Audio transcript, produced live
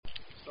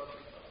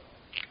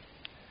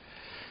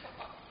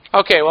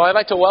Okay, well, I'd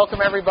like to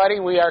welcome everybody.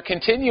 We are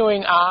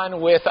continuing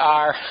on with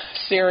our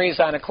series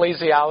on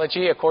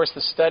ecclesiology, of course, the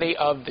study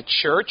of the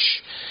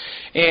church.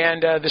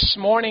 And this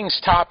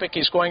morning's topic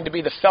is going to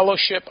be the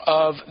fellowship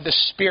of the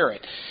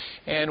Spirit.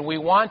 And we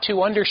want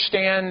to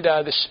understand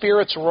the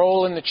Spirit's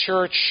role in the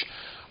church.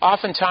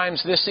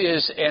 Oftentimes, this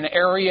is an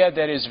area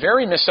that is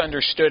very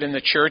misunderstood in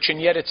the church,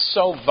 and yet it's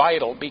so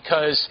vital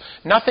because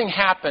nothing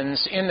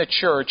happens in the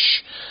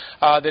church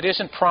that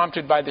isn't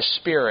prompted by the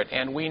Spirit.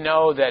 And we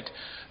know that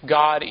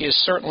God is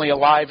certainly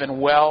alive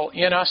and well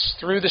in us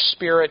through the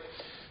Spirit.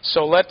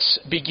 So let's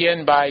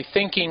begin by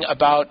thinking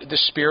about the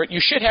Spirit. You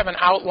should have an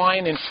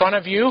outline in front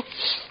of you.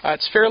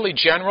 It's fairly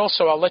general,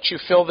 so I'll let you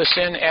fill this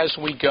in as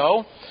we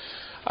go.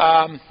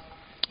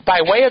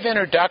 By way of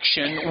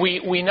introduction,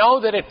 we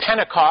know that at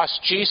Pentecost,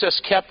 Jesus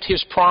kept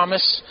His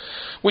promise,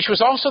 which was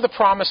also the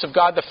promise of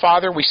God the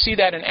Father. We see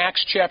that in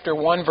Acts chapter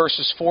 1,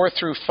 verses 4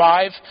 through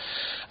 5,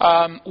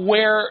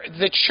 where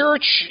the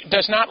church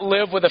does not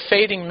live with a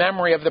fading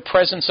memory of the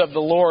presence of the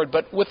Lord,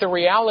 but with the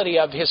reality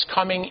of His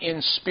coming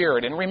in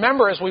spirit. And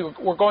remember, as we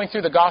were going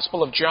through the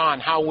Gospel of John,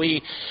 how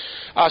we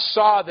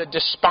saw the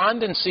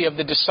despondency of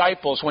the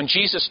disciples when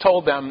Jesus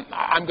told them,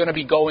 "I'm going to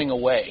be going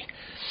away."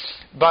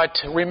 But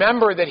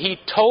remember that He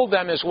told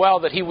them as well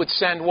that He would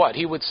send what?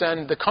 He would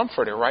send the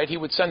Comforter, right? He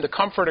would send the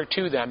Comforter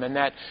to them, and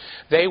that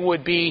they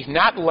would be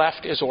not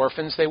left as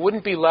orphans. They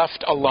wouldn't be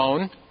left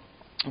alone,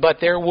 but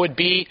there would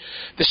be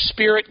the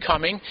Spirit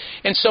coming.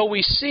 And so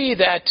we see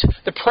that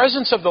the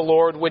presence of the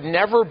Lord would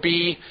never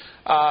be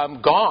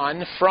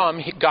gone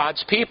from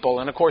God's people.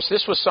 And of course,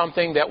 this was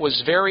something that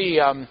was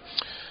very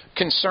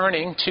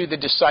concerning to the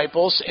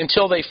disciples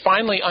until they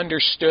finally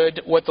understood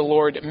what the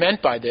Lord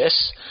meant by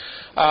this.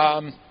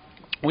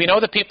 We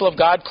know the people of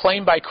God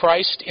claimed by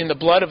Christ in the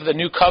blood of the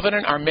new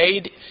covenant are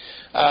made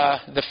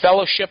the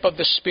fellowship of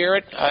the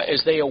Spirit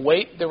as they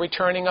await the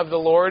returning of the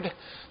Lord.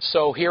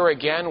 So here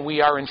again,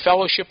 we are in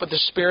fellowship with the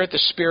Spirit. The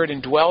Spirit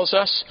indwells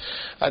us.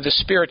 The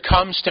Spirit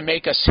comes to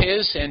make us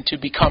His and to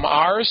become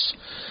ours.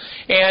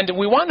 And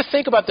we want to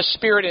think about the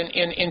Spirit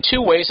in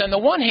two ways. On the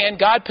one hand,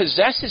 God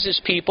possesses His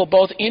people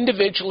both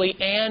individually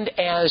and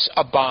as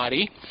a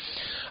body.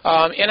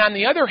 And on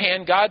the other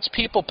hand, God's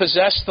people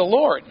possess the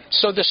Lord.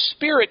 So the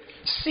Spirit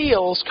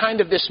seals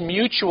kind of this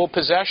mutual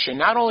possession.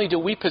 Not only do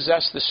we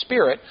possess the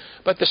Spirit,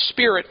 but the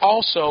Spirit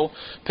also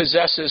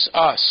possesses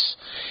us.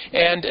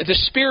 And the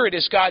Spirit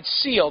is God's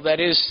seal, that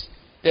is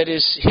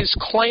His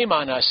claim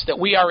on us, that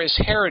we are His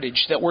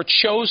heritage, that we're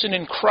chosen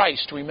in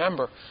Christ,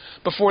 remember,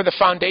 before the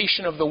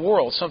foundation of the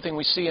world, something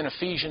we see in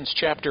Ephesians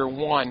chapter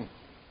 1.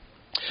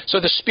 So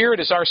the Spirit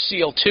is our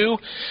seal too.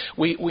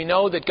 We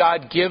know that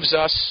God gives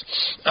us,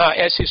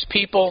 as His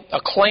people,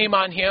 a claim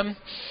on Him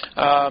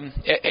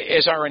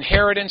as our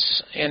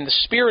inheritance. And the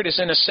Spirit is,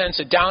 in a sense,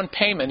 a down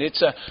payment.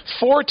 It's a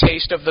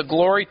foretaste of the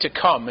glory to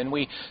come. And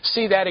we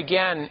see that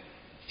again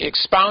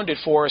expounded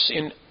for us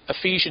in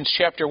Ephesians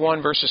chapter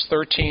 1, verses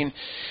 13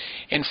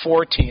 and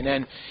 14.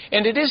 And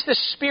it is the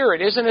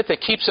Spirit, isn't it, that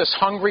keeps us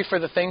hungry for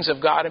the things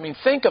of God? I mean,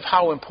 think of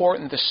how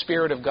important the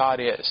Spirit of God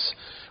is.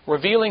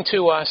 Revealing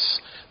to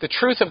us the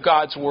truth of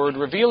God's Word,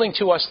 revealing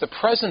to us the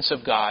presence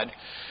of God,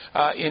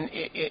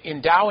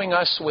 endowing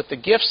us with the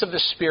gifts of the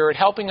Spirit,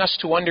 helping us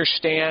to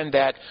understand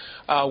that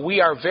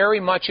we are very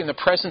much in the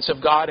presence of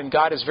God and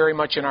God is very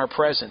much in our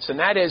presence. And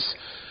that is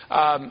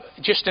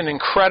just an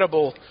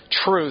incredible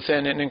truth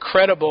and an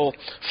incredible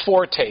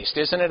foretaste,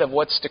 isn't it, of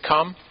what's to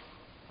come?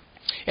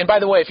 And by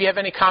the way, if you have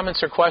any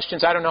comments or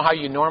questions, I don't know how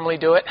you normally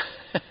do it.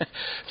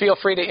 Feel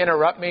free to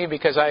interrupt me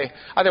because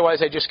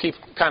otherwise I just keep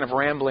kind of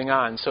rambling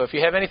on. So if you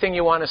have anything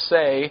you want to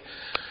say,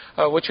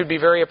 which would be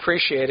very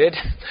appreciated,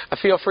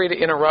 feel free to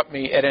interrupt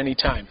me at any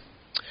time.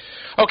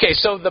 Okay,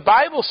 so the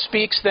Bible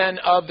speaks then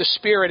of the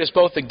Spirit as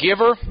both the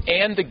giver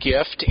and the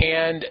gift.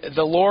 And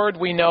the Lord,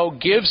 we know,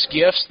 gives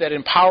gifts that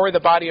empower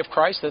the body of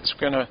Christ. That's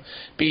going to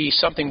be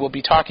something we'll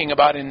be talking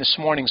about in this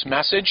morning's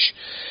message.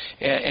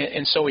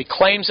 And so He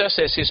claims us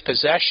as His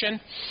possession.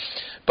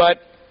 But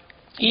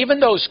even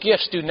those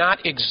gifts do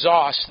not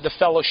exhaust the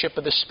fellowship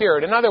of the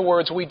Spirit. In other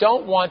words, we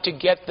don't want to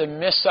get the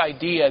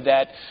misidea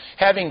that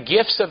having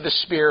gifts of the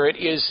Spirit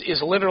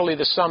is literally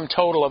the sum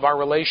total of our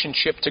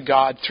relationship to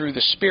God through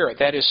the Spirit.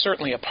 That is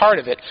certainly a part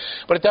of it,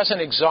 but it doesn't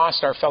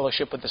exhaust our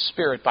fellowship with the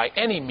Spirit by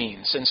any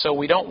means. And so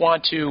we don't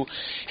want to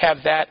have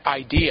that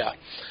idea.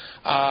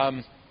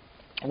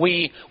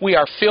 We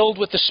are filled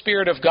with the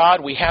Spirit of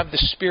God. We have the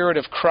Spirit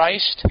of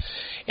Christ.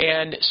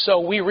 And so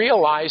we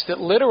realize that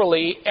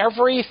literally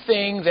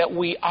everything that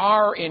we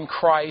are in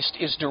Christ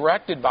is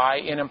directed by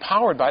and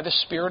empowered by the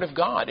Spirit of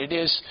God. It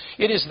is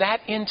that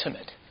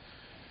intimate.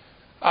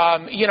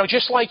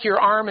 Just like your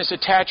arm is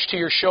attached to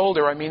your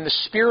shoulder, I mean, the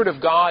Spirit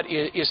of God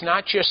is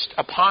not just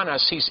upon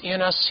us. He's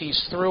in us.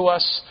 He's through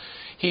us.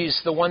 He's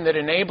the one that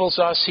enables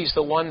us. He's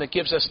the one that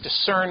gives us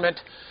discernment.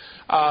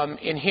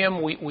 In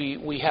Him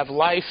we have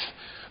life.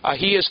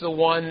 He is the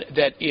one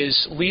that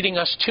is leading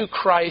us to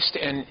Christ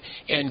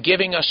and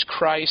giving us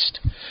Christ.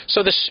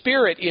 So the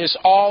Spirit is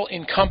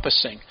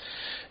all-encompassing.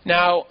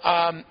 Now,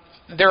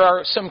 there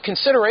are some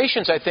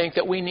considerations, I think,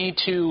 that we need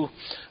to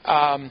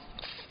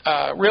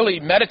really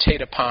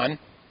meditate upon.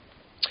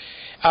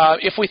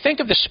 If we think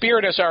of the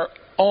Spirit as our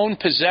own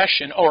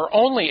possession, or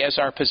only as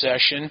our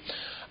possession,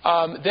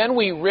 then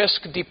we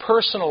risk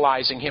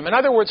depersonalizing Him. In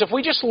other words, if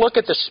we just look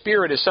at the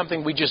Spirit as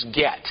something we just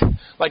get,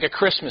 like a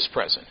Christmas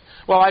present.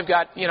 Well, I've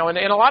got, and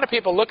a lot of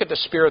people look at the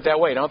Spirit that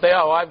way, don't they?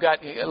 Oh,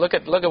 look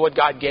at what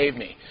God gave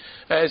me.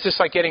 It's just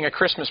like getting a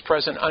Christmas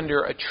present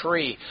under a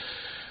tree.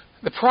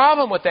 The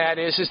problem with that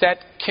is that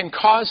can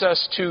cause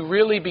us to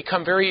really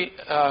become very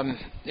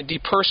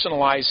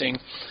depersonalizing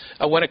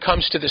when it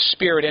comes to the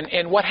Spirit.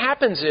 And what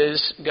happens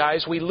is,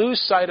 guys, we lose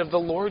sight of the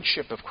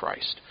Lordship of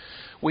Christ.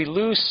 We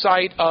lose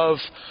sight of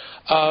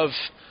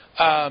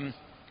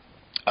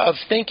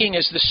thinking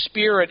as the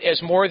Spirit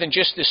as more than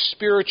just this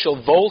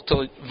spiritual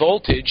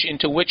voltage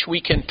into which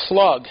we can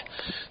plug.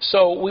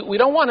 So we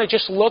don't want to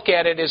just look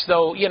at it as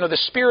though, the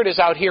Spirit is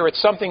out here,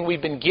 it's something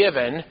we've been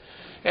given,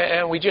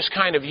 and we just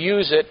kind of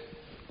use it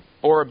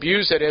or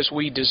abuse it as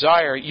we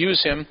desire,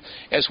 use Him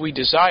as we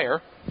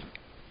desire.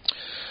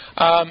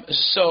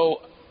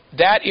 So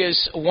that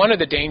is one of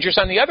the dangers.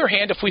 On the other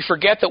hand, if we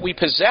forget that we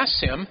possess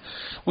Him,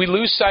 we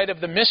lose sight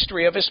of the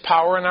mystery of His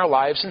power in our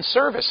lives and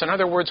service. In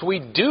other words, we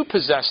do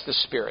possess the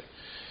Spirit.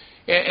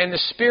 And the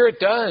Spirit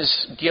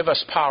does give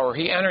us power.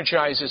 He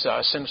energizes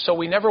us. And so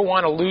we never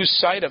want to lose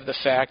sight of the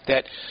fact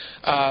that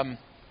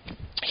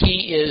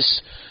He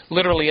is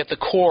literally at the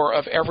core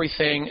of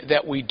everything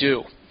that we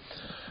do.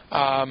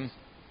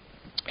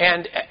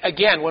 And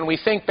again, when we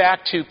think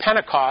back to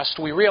Pentecost,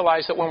 we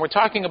realize that when we're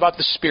talking about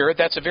the Spirit,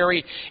 that's a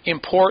very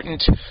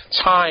important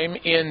time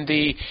in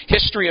the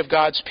history of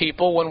God's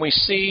people. When we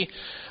see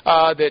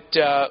that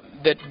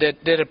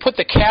it put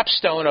the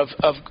capstone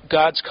of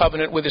God's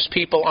covenant with His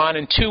people on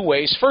in two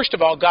ways. First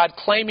of all, God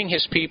claiming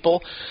His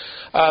people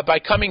by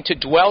coming to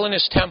dwell in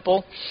His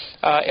temple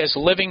as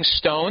living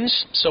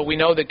stones. So we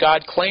know that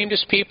God claimed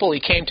His people. He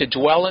came to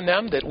dwell in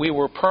them, that we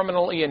were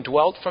permanently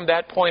indwelt from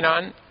that point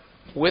on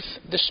with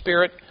the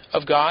Spirit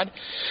of God.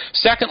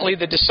 Secondly,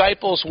 the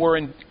disciples were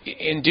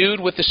endued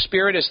with the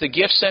Spirit as the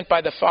gift sent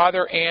by the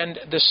Father and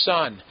the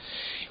Son.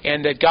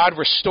 And that God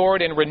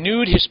restored and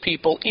renewed His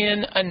people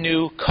in a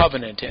new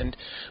covenant. And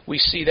we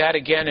see that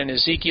again in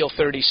Ezekiel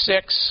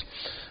 36.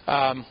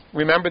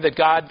 Remember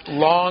that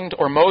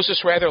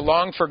Moses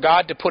longed for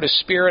God to put a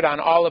Spirit on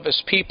all of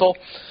His people.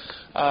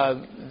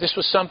 This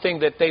was something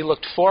that they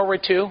looked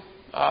forward to.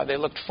 They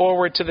looked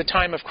forward to the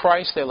time of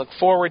Christ. They looked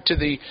forward to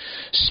the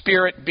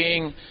Spirit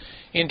being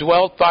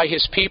indwelt by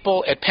His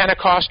people. At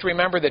Pentecost,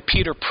 remember that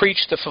Peter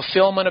preached the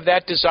fulfillment of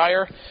that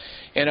desire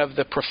and of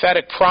the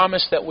prophetic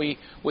promise that we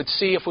would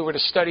see if we were to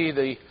study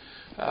the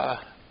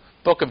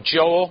book of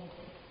Joel,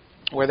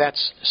 where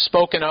that's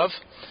spoken of.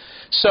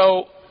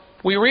 So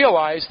we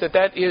realize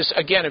that is,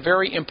 again, a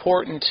very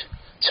important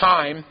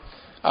time,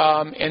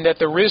 and that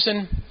the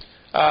risen,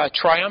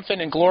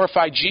 triumphant, and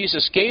glorified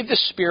Jesus gave the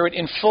Spirit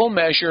in full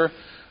measure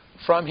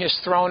from His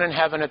throne in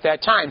heaven at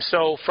that time.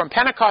 So from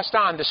Pentecost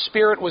on, the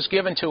Spirit was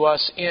given to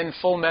us in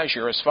full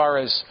measure as far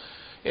as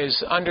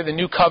is under the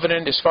new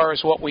covenant, as far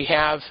as what we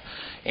have,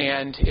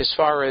 and as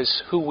far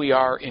as who we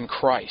are in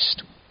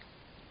Christ.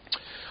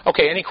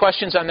 Okay, any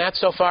questions on that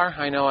so far?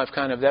 I know I've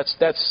kind of,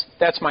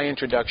 that's my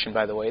introduction,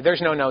 by the way.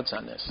 There's no notes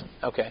on this.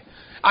 Okay.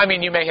 I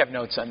mean, you may have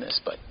notes on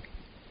this, but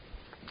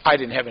I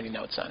didn't have any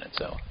notes on it.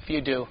 So if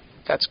you do,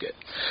 that's good.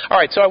 All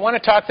right, so I want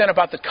to talk then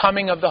about the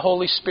coming of the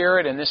Holy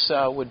Spirit, and this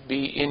would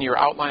be in your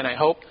outline, I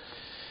hope.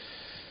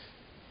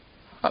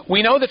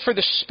 We know that for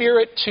the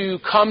Spirit to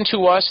come to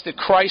us, that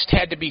Christ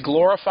had to be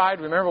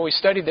glorified. Remember, we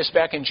studied this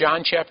back in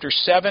John chapter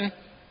 7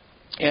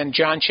 and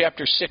John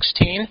chapter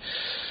 16.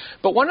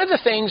 But one of the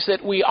things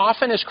that we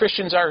often as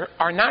Christians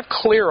are not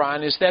clear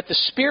on is that the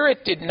Spirit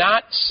did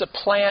not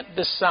supplant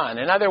the Son.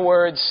 In other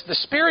words, the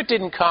Spirit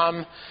didn't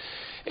come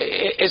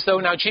as though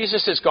now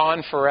Jesus is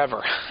gone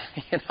forever.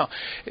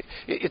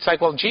 It's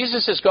like, well,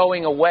 Jesus is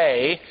going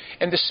away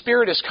and the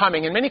Spirit is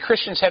coming. And many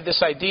Christians have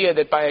this idea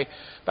that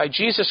by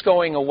Jesus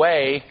going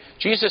away,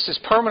 Jesus is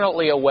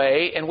permanently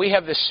away, and we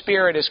have the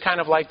Spirit as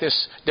kind of like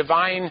this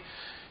divine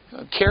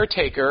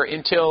caretaker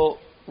until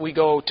we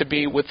go to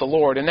be with the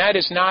Lord. And that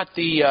is not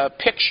the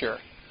picture.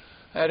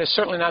 That is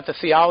certainly not the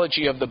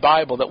theology of the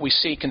Bible that we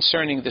see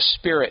concerning the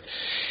Spirit.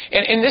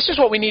 And this is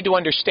what we need to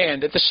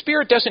understand, that the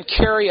Spirit doesn't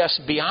carry us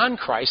beyond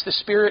Christ. The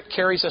Spirit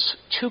carries us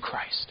to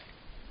Christ.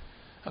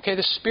 Okay,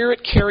 the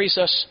Spirit carries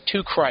us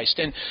to Christ.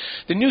 And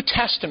the New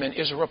Testament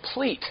is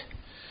replete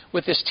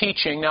with this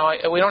teaching. Now,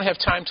 we don't have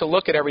time to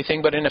look at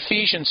everything, but in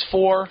Ephesians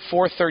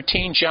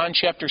 4:13, John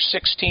chapter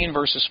 16,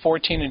 verses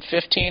 14 and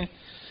 15,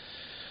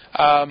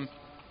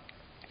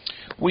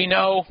 we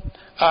know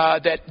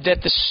that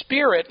the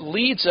Spirit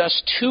leads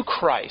us to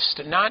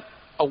Christ, not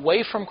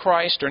away from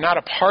Christ or not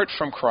apart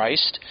from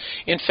Christ.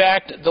 In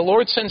fact, the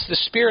Lord sends the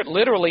Spirit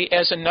literally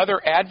as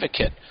another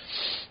advocate.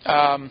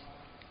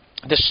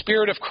 The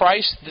Spirit of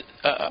Christ,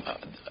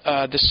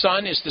 the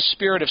Son, is the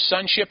Spirit of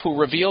sonship who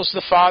reveals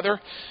the Father.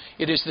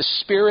 It is the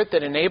Spirit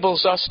that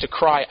enables us to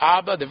cry,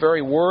 Abba, the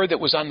very word that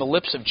was on the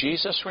lips of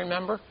Jesus,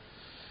 remember?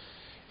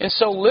 And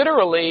so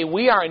literally,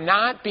 we are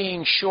not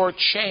being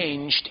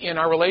shortchanged in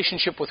our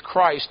relationship with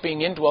Christ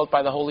being indwelt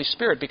by the Holy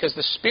Spirit, because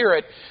the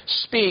Spirit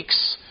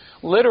speaks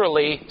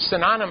literally,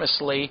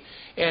 synonymously,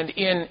 and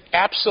in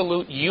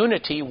absolute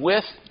unity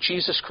with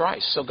Jesus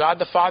Christ. So God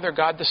the Father,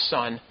 God the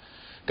Son,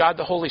 God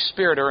the Holy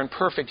Spirit are in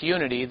perfect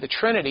unity. The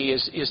Trinity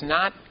is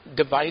not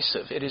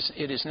divisive. It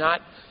is not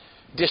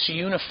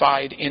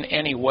disunified in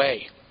any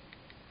way.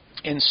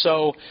 And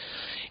so,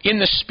 in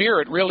the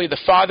Spirit, really, the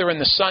Father and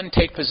the Son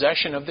take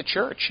possession of the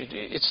church.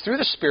 It's through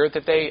the Spirit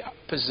that they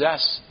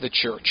possess the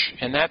church.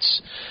 And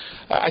that's,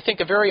 I think,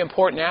 a very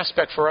important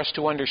aspect for us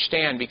to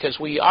understand, because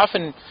we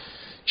often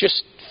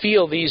just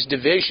feel these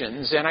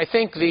divisions. And I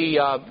think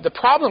the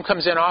problem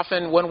comes in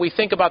often when we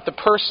think about the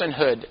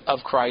personhood of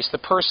Christ, the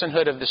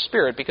personhood of the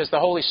Spirit, because the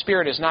Holy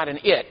Spirit is not an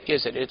it,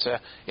 is it?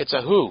 It's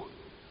a who.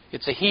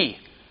 It's a he.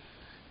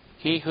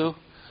 He who.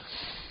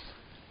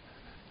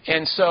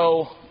 And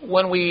so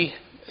when we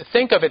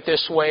think of it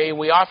this way,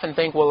 we often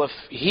think, well, if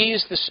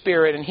He's the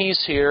Spirit and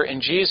He's here, and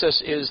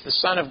Jesus is the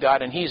Son of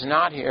God and He's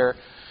not here,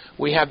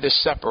 we have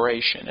this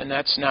separation. And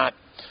that's not,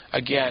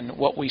 again,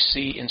 what we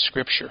see in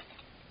Scripture.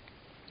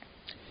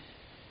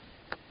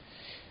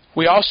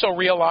 We also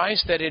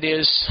realize that it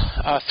is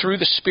through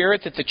the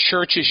Spirit that the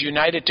church is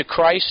united to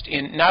Christ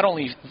in not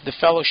only the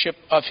fellowship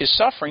of His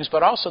sufferings,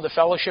 but also the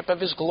fellowship of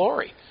His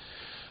glory.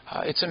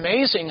 It's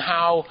amazing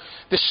how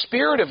the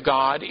Spirit of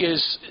God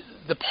is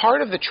the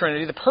part of the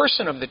Trinity, the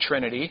person of the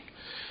Trinity,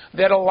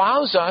 that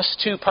allows us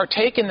to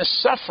partake in the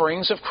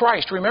sufferings of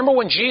Christ. Remember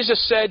when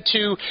Jesus said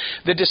to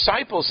the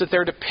disciples that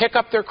they're to pick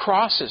up their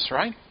crosses,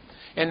 right?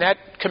 And that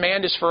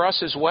command is for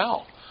us as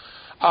well.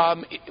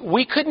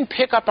 We couldn't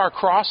pick up our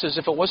crosses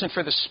if it wasn't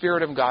for the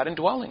Spirit of God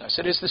indwelling us.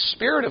 It is the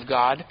Spirit of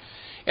God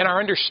and our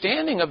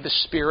understanding of the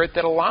Spirit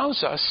that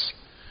allows us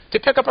to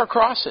pick up our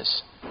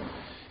crosses.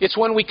 It's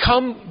when we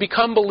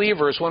become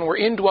believers, when we're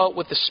indwelt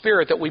with the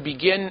Spirit, that we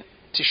begin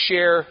to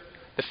share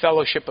the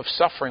fellowship of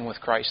suffering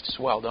with Christ as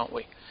well, don't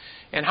we?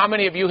 And how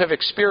many of you have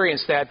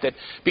experienced that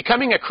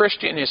becoming a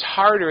Christian is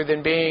harder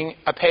than being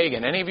a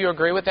pagan? Any of you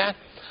agree with that?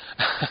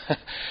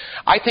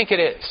 I think it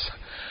is.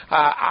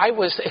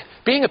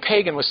 Being a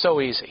pagan was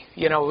so easy.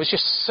 It was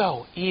just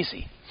so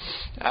easy.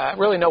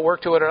 Really no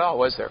work to it at all,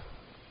 was there?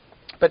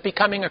 But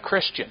becoming a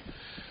Christian,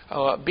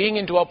 being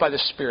indwelt by the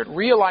Spirit,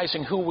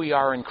 realizing who we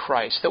are in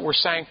Christ, that we're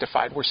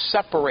sanctified, we're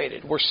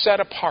separated, we're set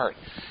apart,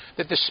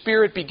 that the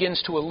Spirit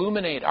begins to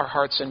illuminate our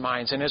hearts and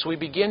minds. And as we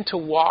begin to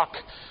walk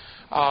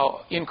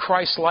in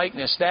Christ's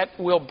likeness, that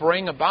will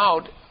bring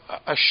about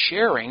a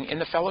sharing in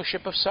the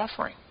fellowship of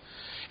suffering.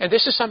 And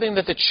this is something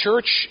that the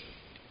church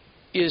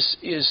is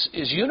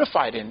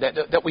unified in,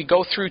 that we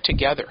go through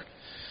together.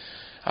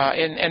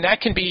 And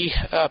that can be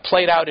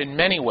played out in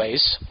many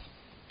ways.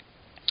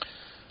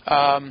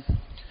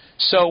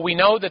 So we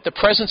know that the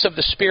presence of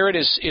the Spirit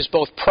is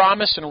both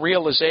promise and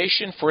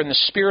realization. For in the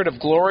Spirit of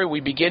glory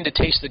we begin to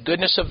taste the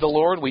goodness of the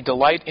Lord. We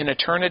delight in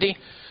eternity.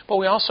 But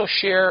we also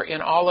share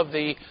in all of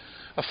the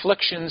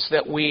afflictions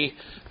that we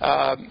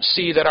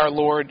see that our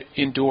Lord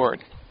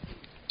endured.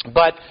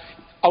 But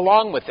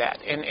along with that,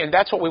 and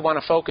that's what we want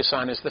to focus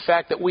on, is the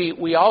fact that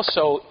we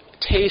also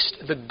taste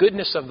the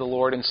goodness of the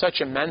Lord in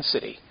such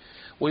immensity,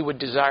 we would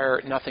desire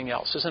nothing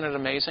else. Isn't it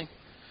amazing?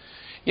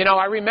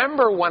 I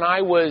remember when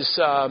I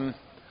was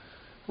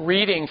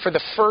reading for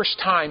the first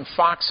time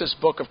Fox's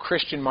book of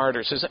Christian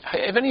Martyrs.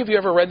 Have any of you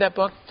ever read that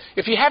book?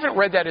 If you haven't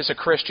read that as a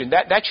Christian,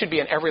 that should be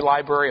in every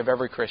library of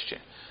every Christian.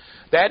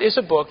 That is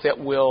a book that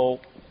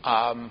will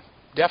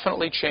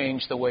definitely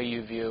change the way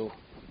you view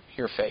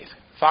your faith.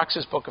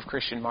 Fox's Book of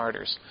Christian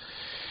Martyrs.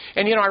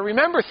 And, I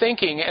remember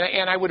thinking,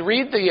 and I would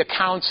read the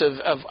accounts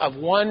of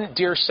one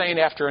dear saint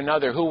after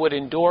another who would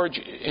endure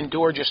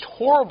just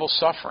horrible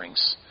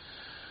sufferings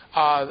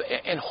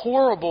and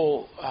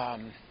horrible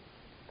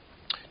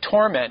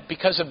torment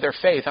because of their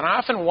faith. And I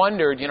often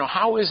wondered,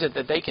 how is it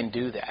that they can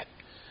do that?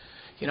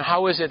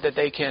 How is it that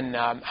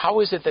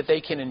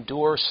they can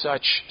endure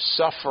such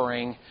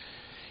suffering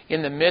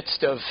in the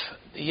midst of,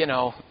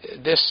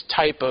 this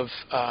type of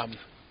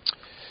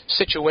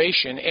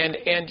situation? And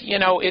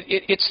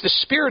it's the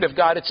Spirit of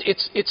God.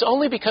 It's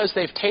only because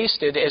they've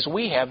tasted, as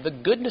we have, the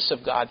goodness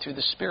of God through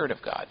the Spirit of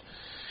God,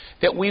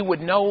 that we would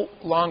no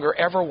longer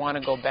ever want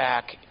to go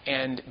back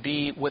and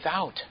be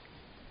without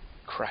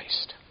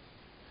Christ.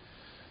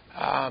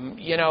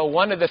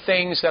 One of the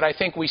things that I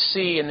think we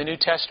see in the New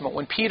Testament,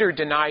 when Peter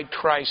denied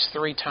Christ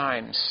 3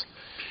 times,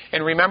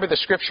 and remember the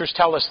Scriptures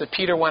tell us that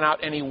Peter went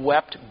out and he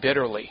wept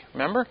bitterly.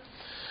 Remember?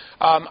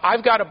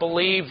 I've got to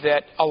believe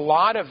that a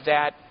lot of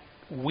that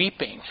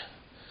weeping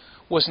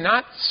was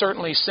not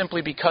certainly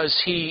simply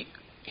because he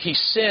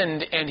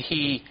sinned and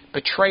he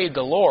betrayed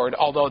the Lord,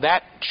 although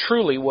that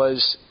truly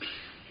was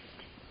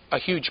a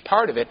huge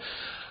part of it.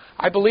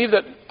 I believe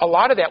that a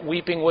lot of that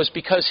weeping was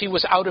because he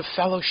was out of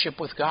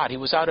fellowship with God. He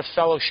was out of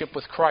fellowship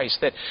with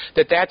Christ.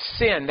 That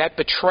sin, that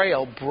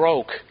betrayal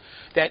broke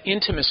that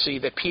intimacy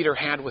that Peter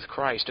had with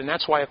Christ. And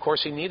that's why, of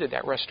course, he needed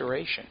that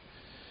restoration.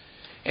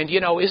 And,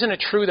 isn't it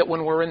true that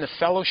when we're in the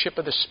fellowship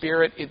of the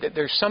Spirit, that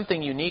there's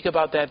something unique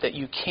about that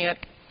you can't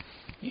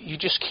you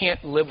just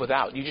can't live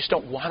without. You just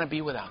don't want to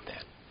be without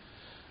that.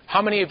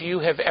 How many of you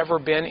have ever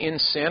been in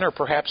sin or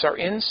perhaps are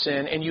in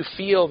sin and you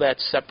feel that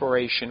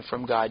separation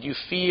from God? You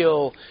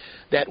feel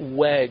that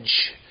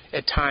wedge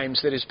at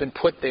times that has been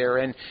put there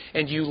and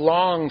you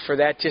long for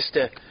that just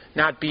to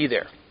not be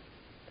there.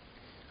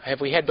 Have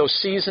we had those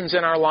seasons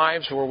in our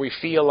lives where we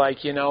feel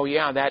like, I'm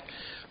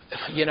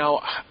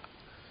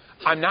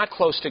not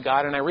close to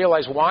God and I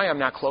realize why I'm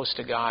not close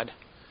to God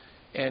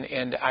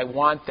and I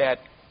want that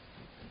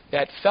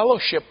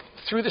fellowship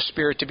through the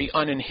Spirit to be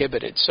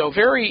uninhibited. So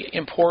very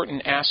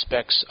important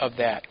aspects of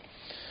that.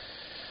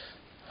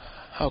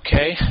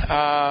 Okay.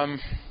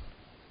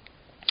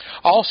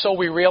 Also,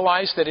 we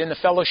realize that in the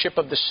fellowship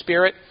of the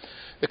Spirit,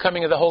 the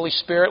coming of the Holy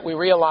Spirit, we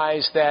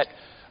realize that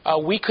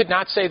we could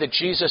not say that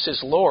Jesus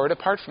is Lord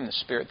apart from the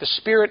Spirit. The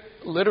Spirit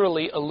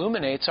literally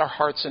illuminates our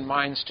hearts and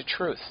minds to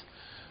truth.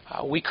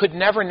 We could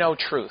never know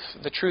truth,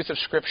 the truth of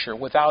Scripture,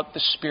 without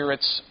the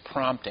Spirit's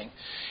prompting.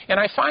 And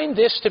I find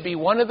this to be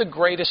one of the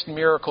greatest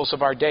miracles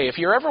of our day. If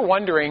you're ever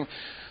wondering,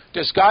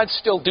 does God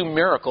still do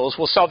miracles?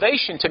 Well,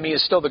 salvation to me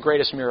is still the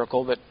greatest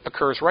miracle that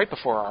occurs right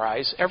before our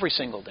eyes every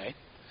single day.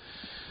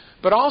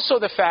 But also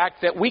the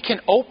fact that we can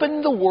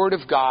open the Word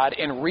of God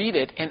and read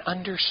it and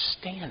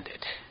understand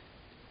it.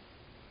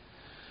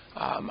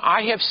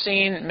 I have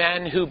seen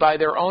men who by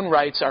their own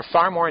rights are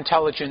far more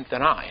intelligent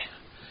than I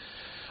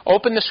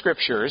open the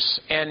Scriptures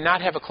and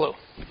not have a clue.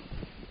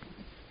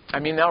 I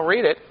mean, they'll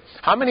read it.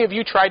 How many of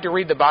you tried to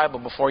read the Bible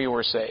before you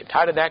were saved?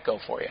 How did that go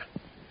for you?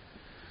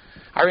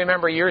 I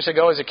remember years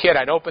ago as a kid,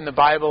 I'd open the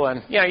Bible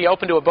and, you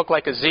open to a book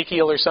like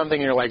Ezekiel or something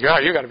and you're like, oh,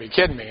 you got to be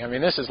kidding me. I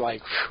mean, this is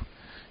like,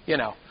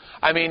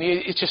 I mean,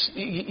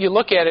 you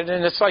look at it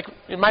and it's like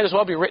it might as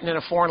well be written in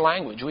a foreign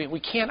language. We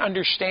can't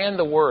understand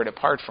the Word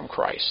apart from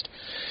Christ.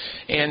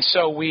 And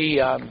so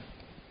we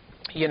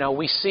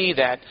see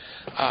that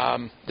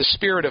the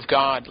Spirit of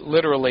God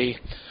literally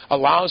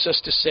allows us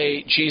to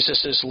say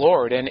Jesus is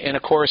Lord. And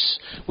of course,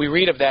 we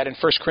read of that in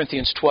 1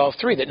 Corinthians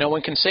 12:3, that no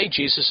one can say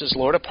Jesus is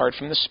Lord apart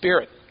from the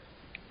Spirit.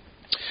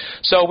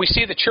 So we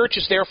see the church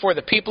is therefore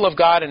the people of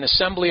God, an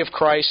assembly of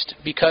Christ,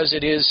 because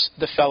it is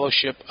the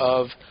fellowship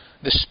of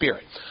the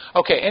Spirit.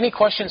 Okay, any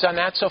questions on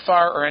that so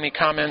far, or any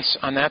comments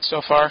on that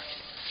so far?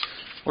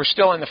 We're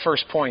still in the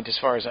first point as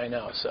far as I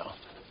know, so.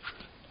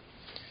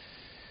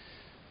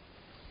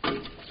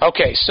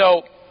 Okay,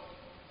 so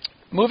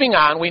moving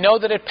on, we know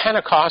that at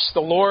Pentecost the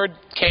Lord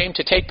came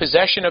to take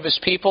possession of His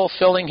people,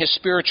 filling His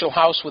spiritual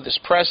house with His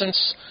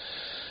presence.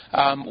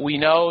 We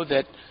know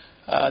that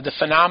the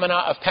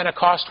phenomena of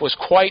Pentecost was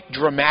quite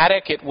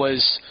dramatic.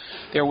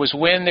 There was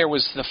wind, there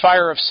was the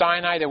fire of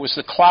Sinai, there was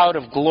the cloud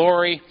of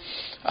glory.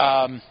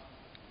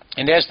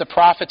 And as the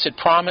prophets had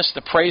promised,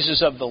 the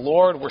praises of the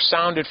Lord were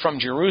sounded from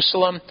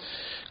Jerusalem,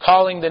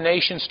 calling the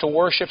nations to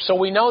worship. So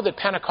we know that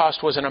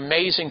Pentecost was an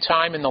amazing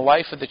time in the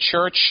life of the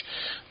church.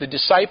 The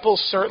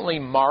disciples certainly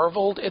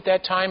marveled at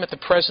that time at the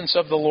presence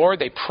of the Lord.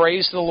 They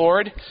praised the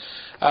Lord.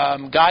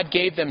 God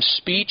gave them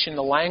speech in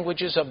the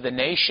languages of the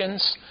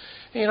nations.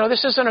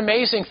 This is an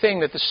amazing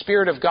thing that the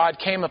Spirit of God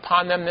came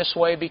upon them this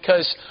way,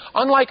 because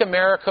unlike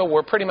America,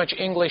 where pretty much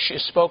English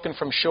is spoken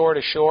from shore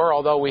to shore,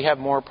 although we have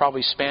more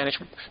probably Spanish,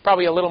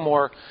 probably a little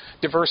more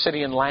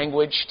diversity in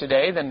language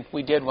today than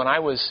we did when I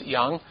was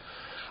young.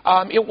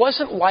 It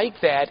wasn't like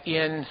that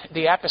in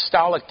the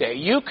apostolic day.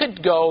 You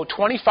could go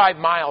 25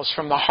 miles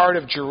from the heart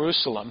of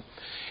Jerusalem,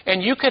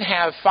 and you could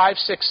have 5,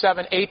 6,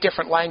 7, 8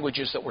 different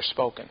languages that were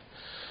spoken.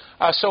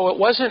 So it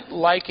wasn't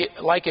like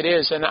it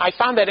is. And I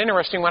found that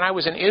interesting when I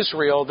was in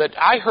Israel, that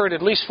I heard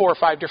at least 4 or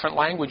 5 different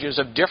languages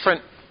of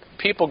different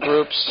people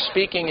groups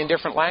speaking in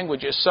different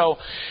languages. So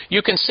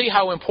you can see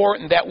how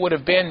important that would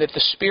have been, that the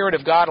Spirit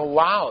of God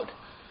allowed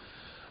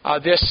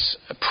this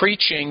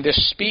preaching,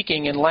 this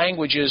speaking in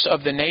languages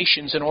of the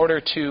nations in order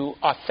to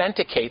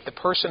authenticate the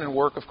person and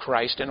work of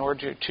Christ, in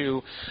order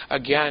to,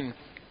 again,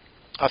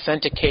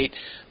 authenticate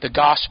the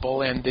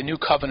gospel and the new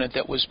covenant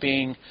that was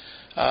being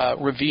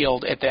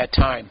revealed at that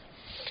time.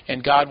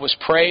 And God was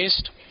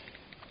praised.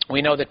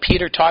 We know that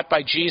Peter taught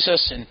by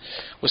Jesus and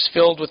was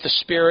filled with the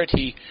Spirit.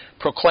 He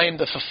proclaimed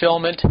the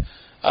fulfillment,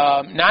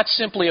 not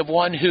simply of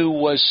one who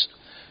was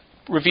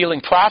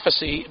revealing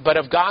prophecy, but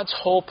of God's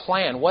whole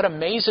plan. What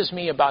amazes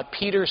me about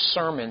Peter's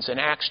sermons in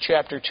Acts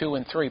chapter 2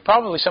 and 3,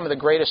 probably some of the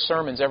greatest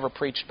sermons ever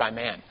preached by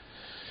man.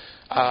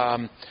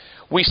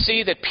 We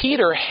see that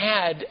Peter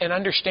had an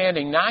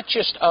understanding not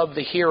just of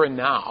the here and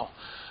now,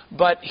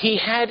 but he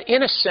had,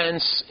 in a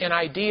sense, an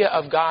idea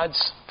of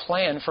God's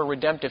plan for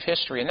redemptive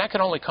history. And that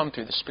can only come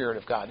through the Spirit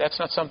of God. That's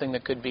not something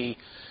that could be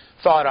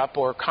thought up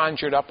or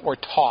conjured up or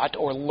taught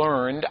or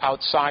learned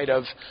outside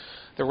of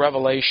the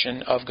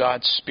revelation of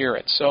God's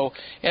Spirit. So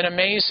an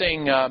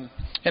amazing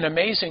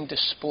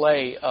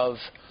display of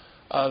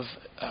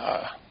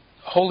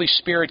Holy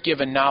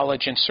Spirit-given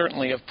knowledge, and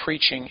certainly of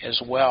preaching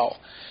as well.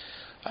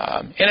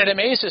 And it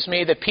amazes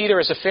me that Peter,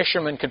 as a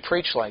fisherman, could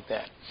preach like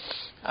that.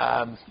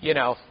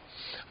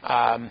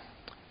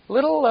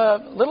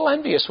 little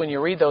envious when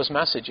you read those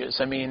messages.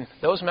 I mean,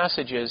 those are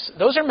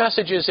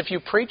messages, if you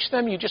preach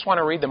them, you just want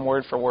to read them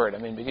word for word. I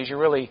mean, because you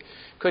really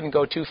couldn't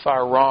go too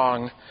far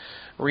wrong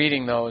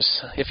reading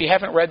those. If you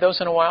haven't read those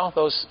in a while,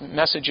 those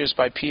messages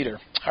by Peter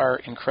are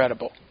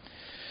incredible.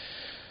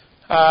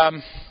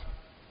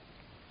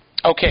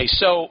 Okay,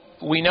 so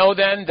we know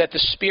then that the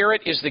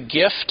Spirit is the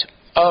gift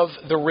of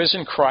the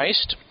risen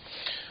Christ.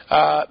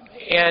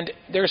 And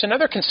there's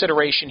another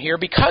consideration here.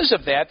 Because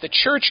of that, the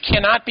church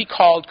cannot be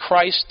called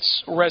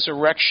Christ's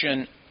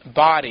resurrection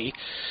body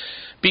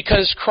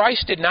because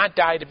Christ did not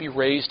die to be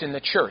raised in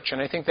the church.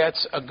 And I think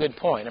that's a good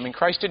point. I mean,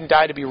 Christ didn't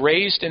die to be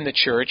raised in the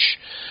church.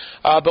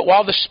 But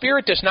while the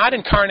Spirit does not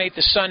incarnate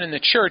the Son in the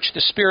church,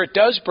 the Spirit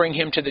does bring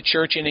him to the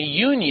church in a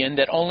union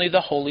that only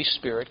the Holy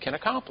Spirit can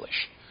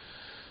accomplish.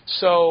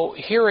 So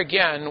here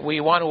again,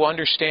 we want to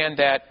understand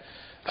that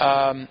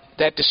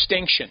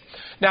distinction.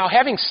 Now,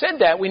 having said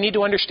that, we need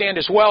to understand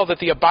as well that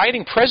the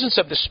abiding presence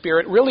of the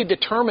Spirit really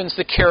determines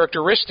the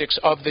characteristics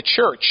of the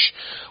church.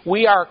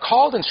 We are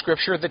called in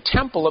Scripture the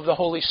temple of the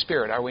Holy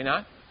Spirit, are we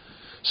not?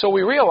 So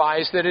we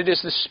realize that it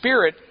is the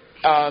Spirit,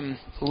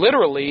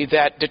 literally,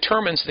 that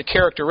determines the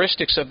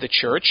characteristics of the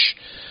church.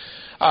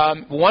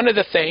 One of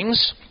the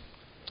things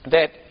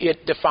that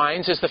it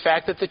defines is the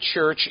fact that the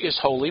church is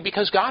holy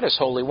because God is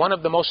holy. One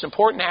of the most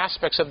important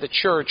aspects of the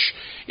church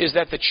is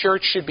that the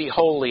church should be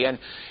holy. And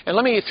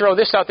let me throw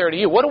this out there to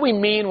you. What do we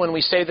mean when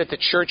we say that the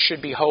church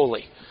should be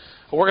holy?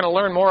 Well, we're going to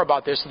learn more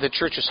about this, that the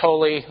church is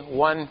holy,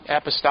 one,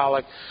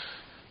 apostolic,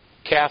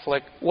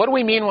 Catholic. What do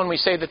we mean when we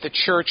say that the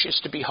church is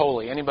to be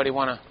holy? Anybody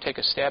want to take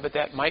a stab at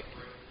that? Mike?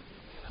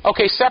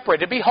 Okay, separate.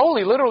 To be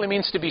holy literally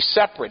means to be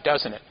separate,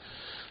 doesn't it?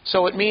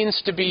 So it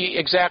means to be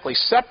exactly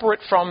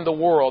separate from the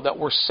world, that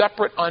we're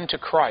separate unto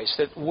Christ,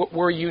 that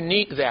we're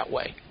unique that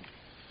way.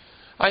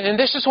 And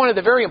this is one of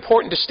the very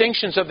important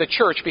distinctions of the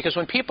church, because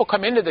when people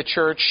come into the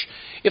church,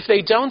 if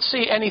they don't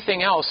see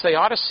anything else, they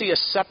ought to see a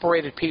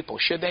separated people,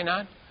 should they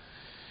not?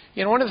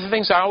 You know, one of the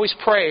things I always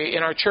pray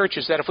in our church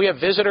is that if we have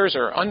visitors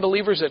or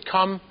unbelievers that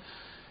come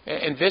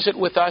and visit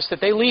with us,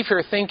 that they leave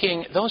here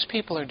thinking, those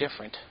people are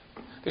different.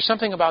 There's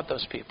something about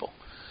those people.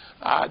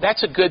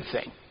 That's a good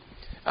thing.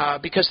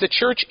 Because the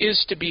church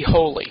is to be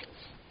holy.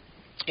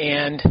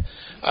 And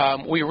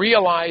we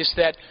realize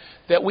that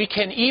we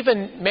can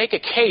even make a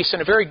case,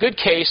 and a very good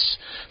case,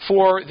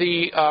 for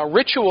the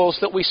rituals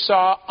that we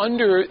saw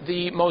under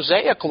the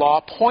Mosaic Law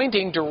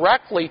pointing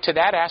directly to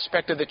that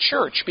aspect of the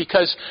church.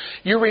 Because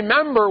you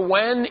remember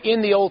when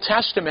in the Old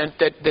Testament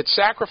that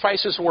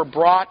sacrifices were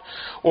brought,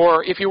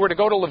 or if you were to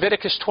go to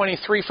Leviticus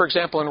 23, for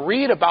example, and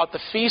read about the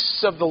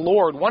feasts of the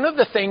Lord, one of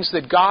the things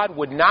that God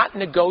would not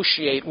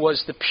negotiate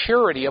was the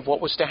purity of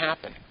what was to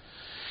happen.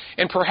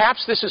 And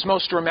perhaps this is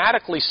most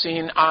dramatically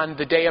seen on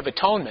the Day of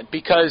Atonement,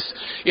 because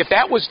if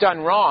that was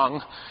done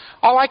wrong,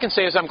 all I can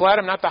say is I'm glad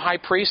I'm not the high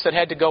priest that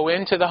had to go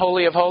into the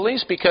Holy of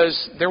Holies,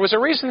 because there was a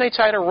reason they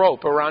tied a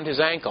rope around his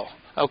ankle,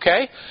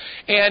 okay?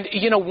 And,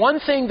 you know, one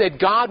thing that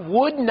God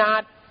would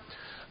not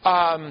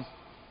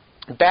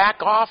back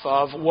off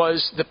of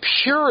was the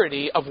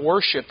purity of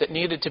worship that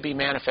needed to be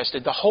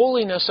manifested, the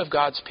holiness of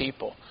God's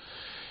people.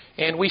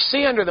 And we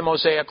see under the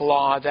Mosaic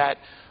Law that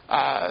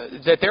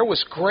there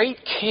was great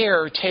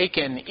care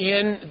taken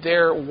in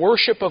their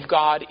worship of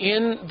God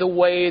in the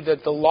way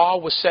that the law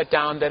was set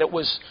down, that it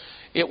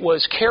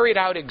was carried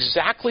out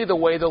exactly the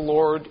way the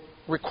Lord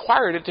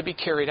required it to be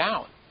carried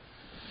out.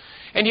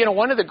 And, you know,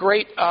 one of the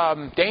great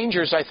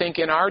dangers, I think,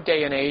 in our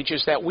day and age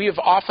is that we have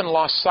often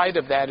lost sight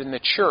of that in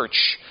the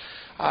church.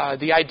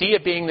 The idea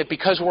being that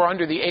because we're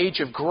under the age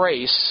of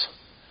grace,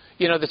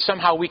 you know, that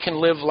somehow we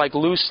can live like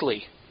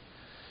loosely.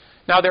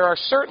 Now, there are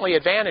certainly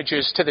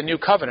advantages to the new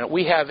covenant.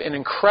 We have an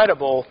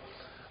incredible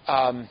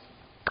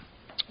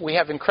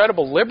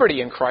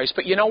liberty in Christ.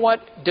 But you know what?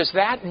 Does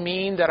that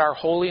mean that our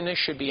holiness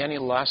should be any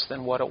less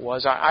than what it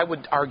was? I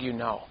would argue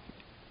no.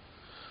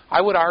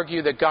 I would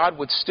argue that God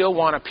would still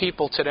want a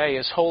people today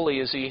as holy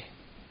as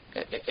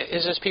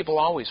his people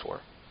always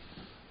were.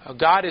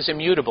 God is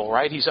immutable,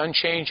 right? He's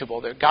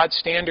unchangeable. God's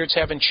standards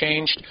haven't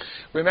changed.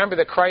 Remember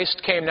that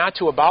Christ came not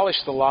to abolish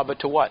the law, but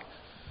to what?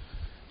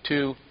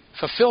 To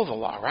fulfill the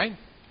law, right?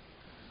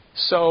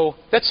 So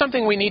that's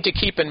something we need to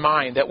keep in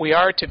mind, that we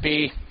are to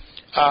be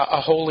a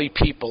holy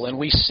people. And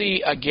we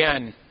see,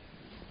 again,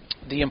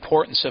 the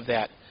importance of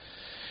that.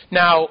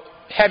 Now,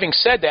 having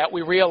said that,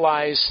 we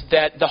realize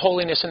that the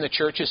holiness in the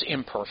church is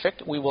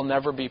imperfect. We will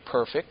never be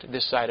perfect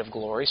this side of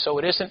glory. So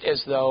it isn't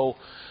as though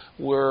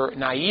we're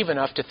naive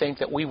enough to think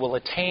that we will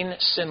attain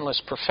sinless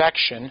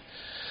perfection.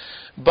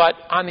 But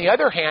on the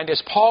other hand,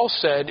 as Paul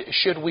said,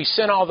 should we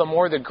sin all the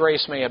more that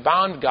grace may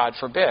abound? God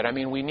forbid. I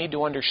mean, we need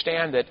to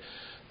understand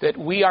that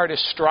we are to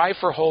strive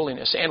for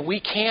holiness, and we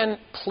can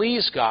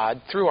please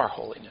God through our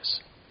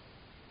holiness.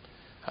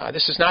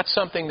 This is not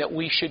something that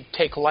we should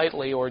take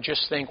lightly or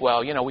just think,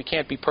 well, you know, we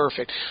can't be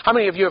perfect. How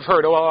many of you have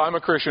heard, oh, well, I'm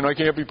a Christian, I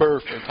can't be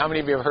perfect? How many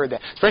of you have heard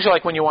that? Especially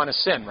like when you want to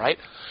sin, right?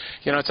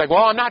 You know, it's like,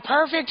 well, I'm not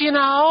perfect, you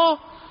know.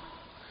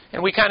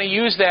 And we kind of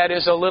use that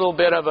as a little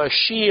bit of a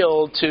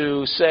shield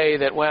to say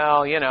that,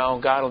 well, you know,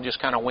 God will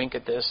just kind of wink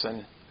at this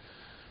and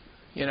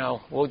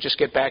we'll just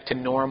get back to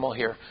normal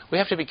here. We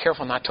have to be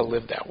careful not to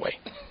live that way.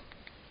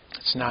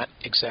 It's not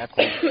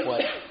exactly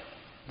what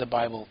the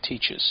Bible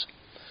teaches.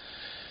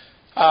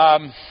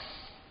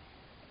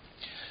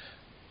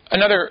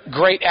 Another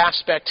great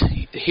aspect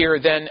here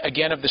then,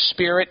 again, of the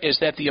Spirit is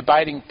that the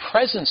abiding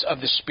presence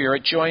of the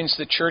Spirit joins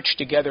the church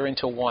together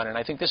into one. And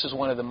I think this is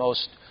one of the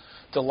most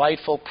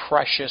delightful,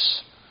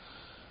 precious,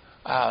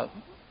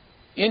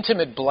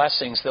 intimate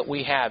blessings that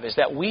we have, is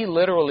that we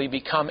literally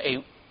become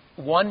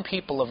one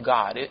people of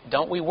God.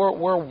 Don't we?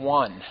 We're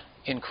one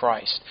in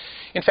Christ.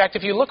 In fact,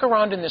 if you look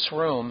around in this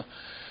room,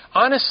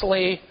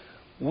 honestly,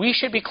 we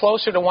should be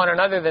closer to one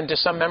another than to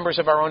some members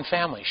of our own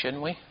family,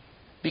 shouldn't we?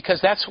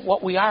 Because that's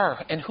what we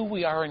are and who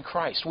we are in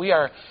Christ. We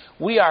are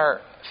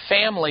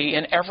family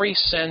in every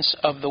sense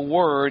of the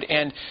word,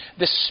 and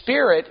the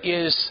Spirit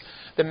is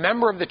the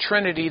member of the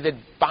Trinity that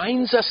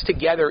binds us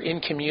together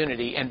in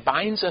community and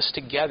binds us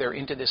together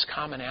into this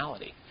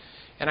commonality.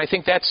 And I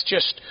think that's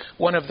just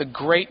one of the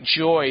great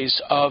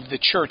joys of the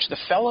church, the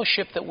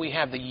fellowship that we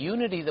have, the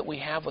unity that we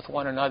have with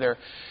one another.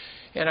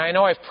 And I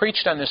know I've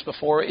preached on this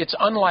before. It's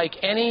unlike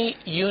any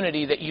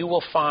unity that you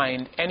will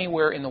find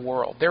anywhere in the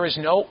world. There is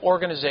no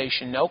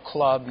organization, no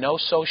club, no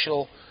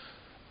social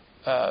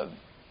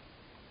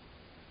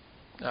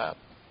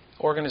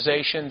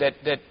organization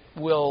that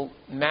will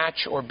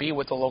match or be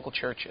what the local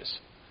church is.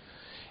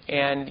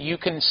 And you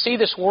can see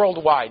this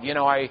worldwide.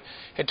 I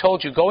had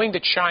told you, going to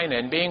China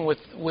and being with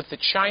the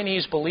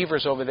Chinese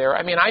believers over there,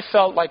 I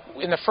felt like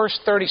in the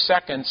first 30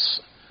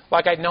 seconds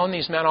like I'd known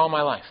these men all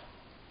my life.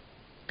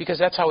 Because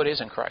that's how it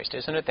is in Christ,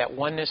 isn't it? That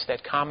oneness,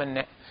 that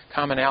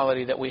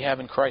commonality that we have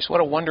in Christ.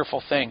 What a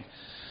wonderful thing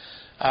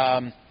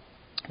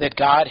that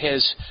God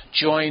has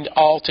joined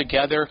all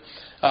together.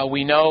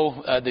 We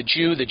know the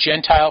Jew, the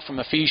Gentile from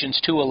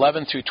Ephesians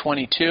 2:11 through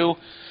 22.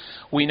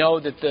 We know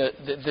that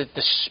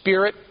the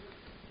Spirit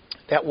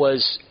that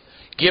was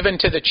given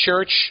to the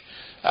church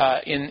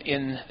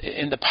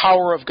in the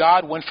power of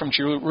God went from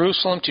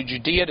Jerusalem to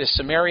Judea to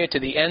Samaria to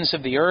the ends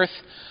of the earth.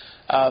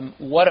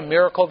 What a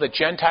miracle that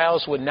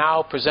Gentiles would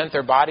now present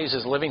their bodies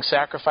as living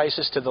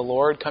sacrifices to the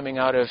Lord, coming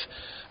out of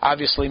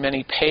obviously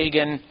many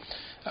pagan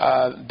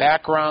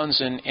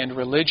backgrounds and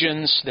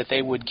religions, that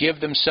they would give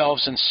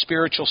themselves in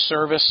spiritual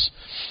service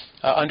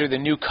under the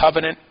new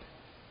covenant.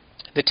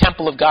 The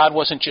temple of God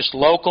wasn't just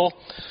local,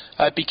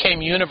 it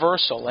became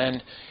universal.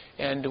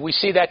 And we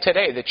see that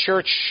today. The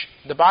church,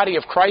 the body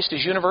of Christ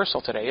is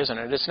universal today, isn't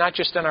it? It's not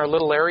just in our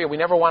little area. We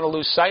never want to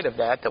lose sight of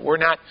that we're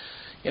not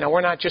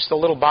just the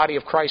little body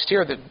of Christ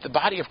here. The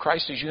body of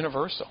Christ is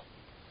universal.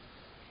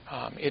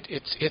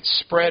 It's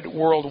spread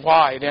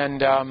worldwide.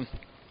 And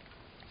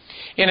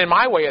in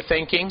my way of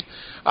thinking,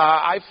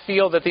 I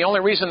feel that the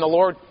only reason the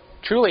Lord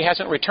truly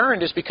hasn't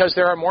returned is because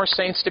there are more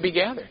saints to be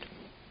gathered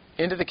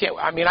into the camp.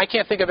 I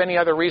can't think of any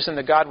other reason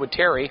that God would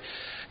tarry.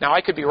 Now,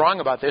 I could be wrong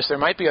about this. There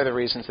might be other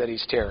reasons that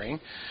He's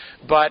tarrying.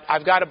 But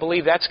I've got to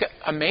believe that's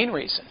a main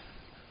reason,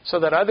 so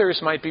that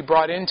others might be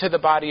brought into the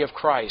body of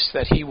Christ,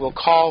 that He will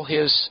call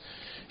His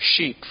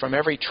sheep from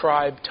every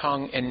tribe,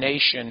 tongue, and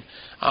nation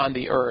on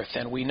the earth.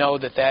 And we know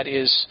that that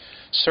is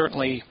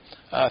certainly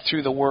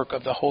through the work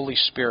of the Holy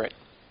Spirit.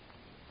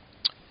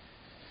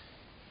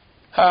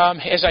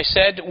 As I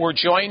said, we're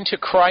joined to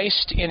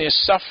Christ in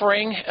His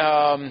suffering,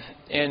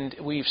 and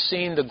we've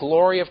seen the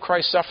glory of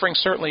Christ's suffering,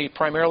 certainly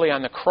primarily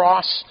on the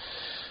cross.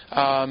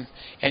 And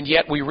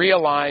yet we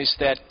realize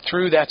that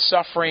through that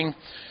suffering,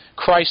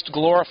 Christ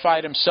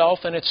glorified Himself,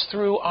 and it's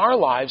through our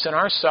lives and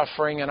our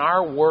suffering and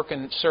our work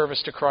and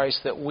service to Christ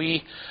that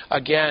we,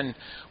 again,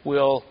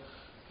 will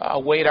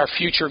await our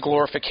future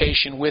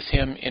glorification with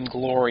Him in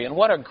glory. And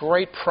what a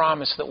great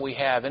promise that we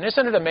have. And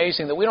isn't it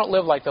amazing that we don't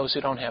live like those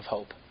who don't have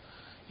hope?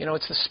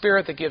 It's the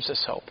Spirit that gives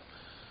us hope.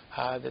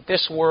 That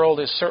this world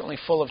is certainly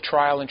full of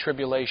trial and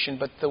tribulation,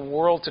 but the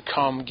world to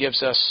come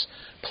gives us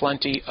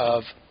plenty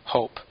of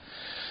hope.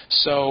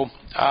 So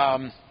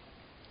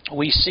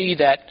we see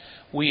that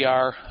we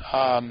are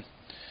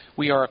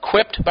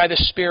equipped by the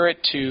Spirit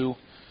to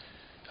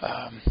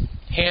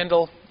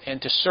handle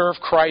and to serve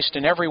Christ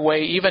in every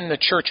way. Even the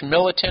church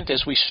militant,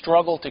 as we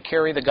struggle to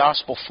carry the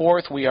gospel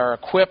forth, we are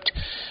equipped.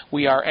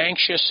 We are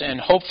anxious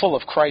and hopeful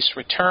of Christ's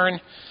return.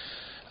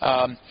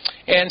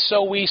 And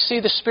so we see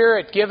the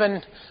Spirit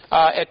given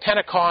at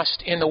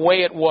Pentecost in the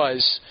way it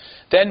was,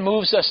 then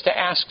moves us to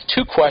ask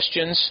two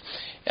questions.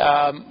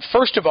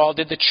 First of all,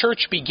 did the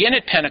church begin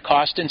at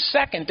Pentecost? And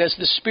second, does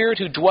the Spirit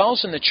who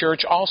dwells in the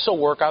church also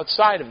work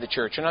outside of the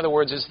church? In other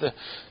words, is the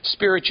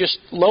Spirit just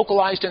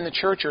localized in the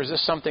church, or is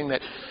this something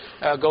that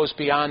goes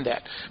beyond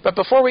that? But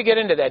before we get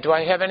into that, do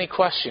I have any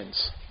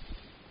questions?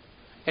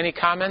 Any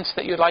comments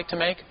that you'd like to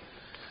make?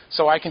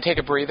 So I can take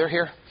a breather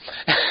here?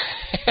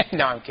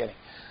 No, I'm kidding.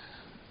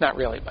 Not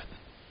really, but...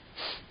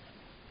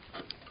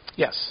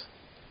 Yes?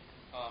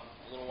 A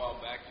little while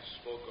back you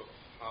spoke of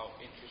how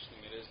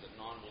interesting it is that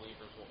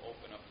non-believers will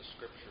open up the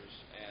Scriptures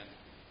and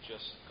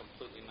just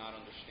completely not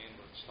understand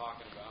what it's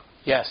talking about.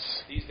 Yes.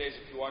 These days,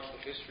 if you watch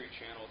the History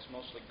Channel, it's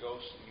mostly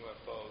ghosts and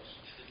UFOs.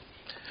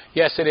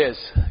 Yes, it is.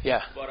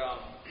 Yeah. But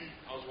I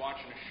was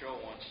watching a show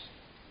once,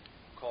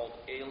 called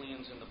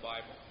Aliens in the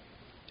Bible.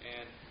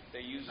 And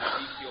they use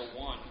Ezekiel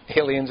 1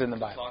 Aliens in the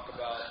to Bible. talk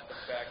about the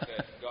fact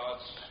that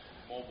God's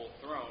mobile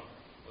throne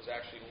was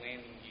actually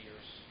landing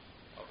gears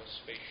of a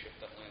spaceship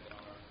that landed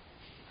on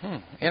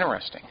Earth.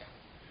 Interesting.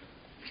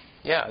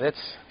 Yeah,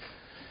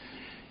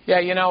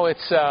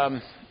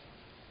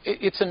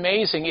 it's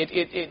amazing.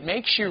 It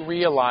makes you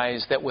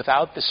realize that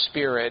without the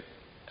Spirit,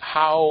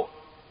 how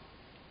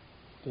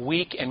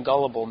weak and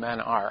gullible men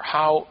are,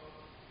 how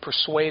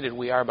persuaded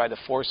we are by the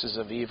forces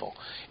of evil.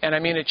 And I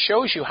mean, it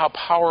shows you how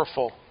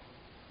powerful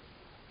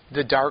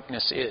the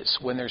darkness is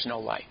when there's no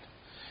light.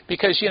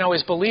 Because,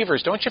 as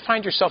believers, don't you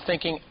find yourself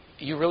thinking,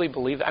 you really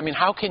believe that? I mean,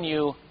 how can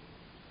you...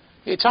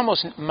 It's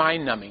almost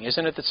mind-numbing,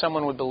 isn't it, that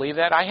someone would believe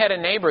that? I had a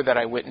neighbor that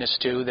I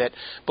witnessed to that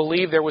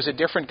believed there was a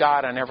different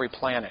God on every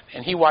planet.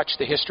 And he watched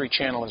the History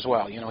Channel as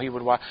well. He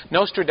would watch...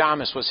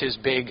 Nostradamus was his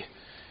big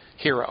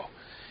hero.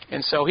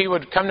 And so he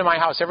would come to my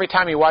house every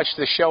time he watched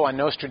the show on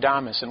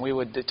Nostradamus, and we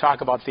would talk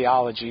about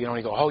theology. And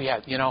he'd go, oh, yeah,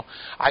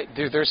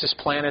 there's this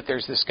planet,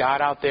 there's this God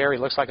out there, he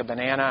looks like a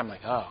banana. I'm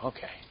like, oh,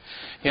 okay.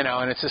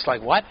 And it's just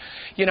like, what?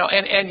 You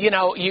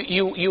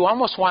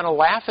almost want to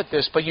laugh at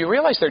this, but you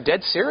realize they're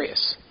dead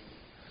serious.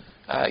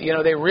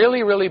 They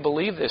really, really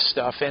believe this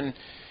stuff. And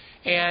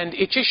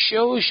it just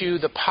shows you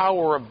the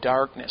power of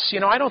darkness.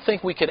 I don't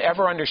think we could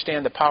ever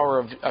understand the power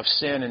of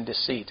sin and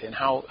deceit and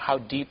how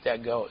deep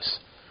that goes.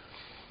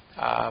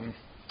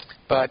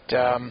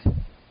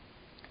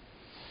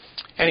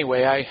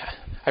 Anyway,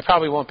 I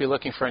probably won't be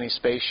looking for any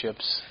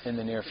spaceships in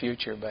the near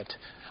future, but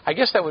I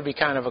guess that would be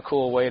kind of a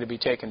cool way to be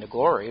taken to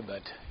glory,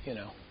 but,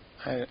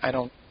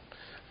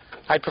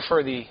 I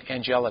prefer the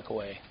angelic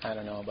way. I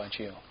don't know about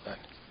you, but...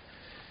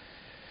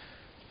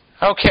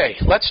 Okay,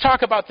 let's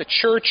talk about the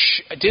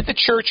church. Did the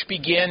church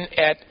begin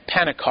at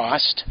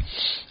Pentecost?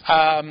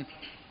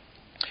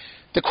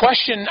 The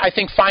question, I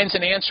think, finds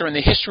an answer in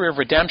the history of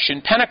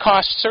redemption.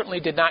 Pentecost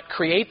certainly did not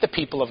create the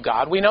people of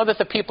God. We know that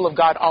the people of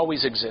God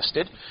always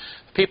existed.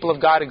 The people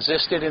of God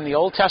existed in the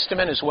Old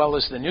Testament as well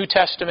as the New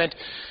Testament.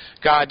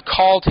 God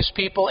called His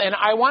people. And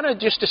I want to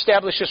just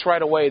establish this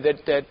right away,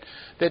 that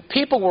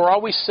people were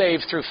always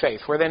saved through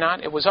faith, were they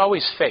not? It was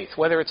always faith,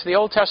 whether it's the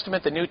Old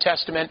Testament, the New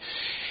Testament.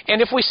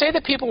 And if we say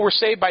that people were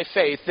saved by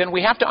faith, then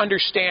we have to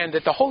understand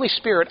that the Holy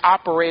Spirit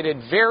operated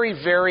very,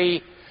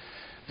 very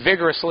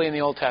vigorously in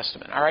the Old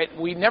Testament. All right,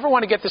 we never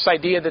want to get this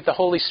idea that the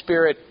Holy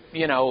Spirit,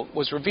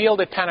 was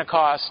revealed at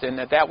Pentecost and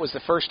that was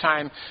the first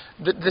time.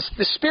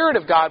 The Spirit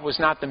of God was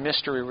not the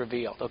mystery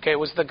revealed. Okay, it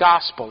was the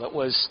gospel. It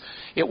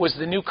was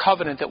the new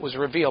covenant that was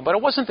revealed, but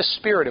it wasn't the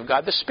Spirit of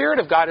God. The Spirit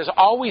of God has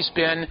always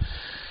been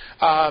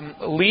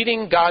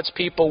leading God's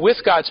people, with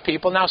God's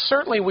people. Now,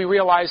 certainly we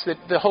realize that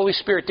the Holy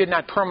Spirit did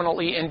not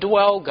permanently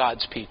indwell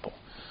God's people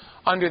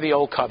under the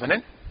Old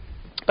Covenant.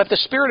 But the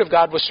Spirit of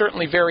God was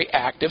certainly very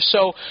active.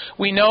 So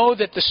we know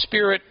that the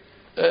Spirit,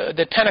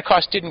 that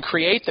Pentecost didn't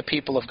create the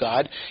people of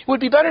God. It would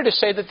be better to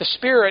say that the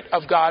Spirit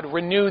of God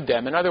renewed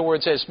them. In other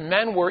words, as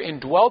men were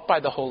indwelt by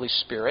the Holy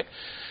Spirit,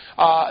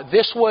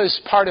 this was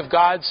part of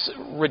God's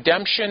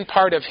redemption,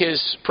 part of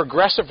His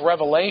progressive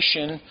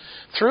revelation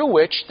through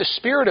which the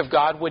Spirit of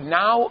God would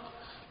now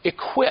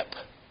equip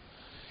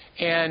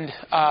and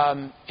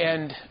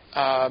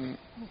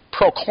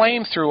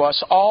proclaim through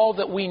us all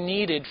that we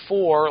needed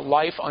for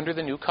life under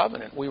the new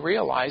covenant. We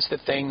realized that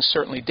things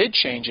certainly did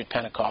change at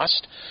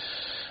Pentecost.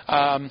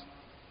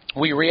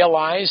 We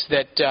realized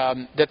that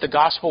the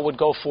gospel would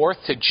go forth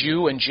to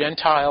Jew and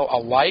Gentile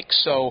alike.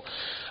 So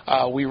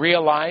we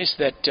realized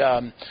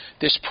that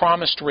this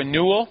promised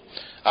renewal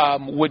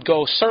would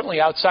go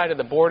certainly outside of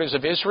the borders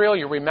of Israel.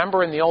 You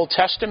remember in the Old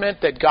Testament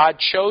that God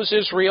chose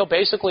Israel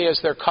basically as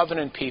their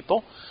covenant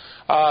people.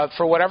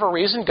 For whatever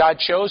reason, God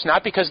chose,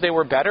 not because they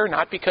were better,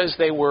 not because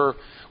they were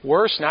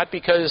worse, not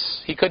because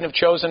He couldn't have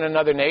chosen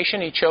another nation.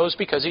 He chose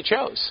because He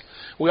chose.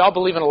 We all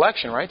believe in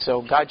election, right?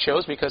 So God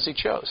chose because He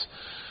chose.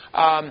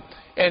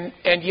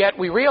 And yet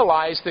we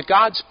realize that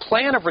God's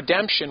plan of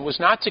redemption was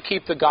not to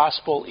keep the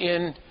gospel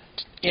in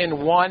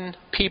one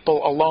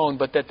people alone,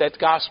 but that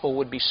gospel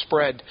would be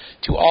spread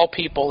to all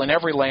people in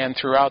every land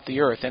throughout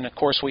the earth. And of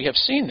course we have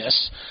seen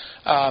this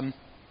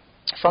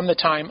from the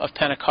time of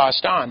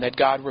Pentecost on, that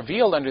God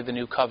revealed under the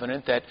new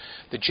covenant that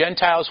the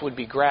Gentiles would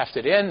be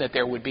grafted in, that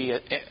there would be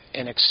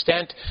an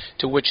extent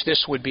to which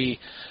this would be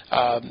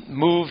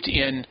moved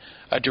in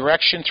a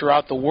direction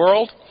throughout the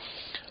world.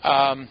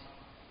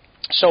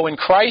 So in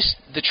Christ,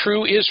 the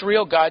true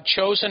Israel, God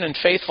chosen and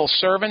faithful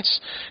servants,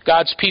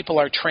 God's people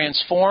are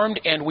transformed,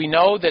 and we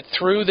know that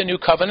through the new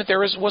covenant there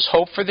was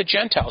hope for the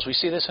Gentiles. We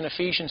see this in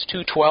Ephesians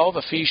 2:12,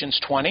 Ephesians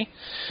 20.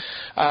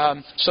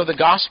 So the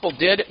gospel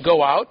did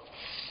go out.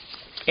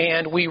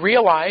 And we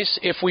realize,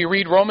 if we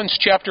read Romans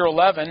chapter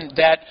 11,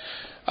 that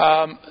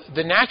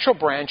the natural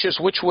branches,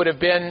 which would have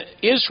been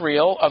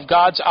Israel of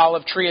God's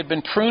olive tree, had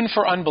been pruned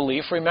for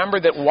unbelief. Remember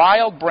that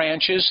wild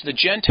branches, the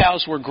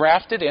Gentiles, were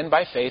grafted in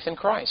by faith in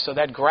Christ. So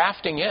that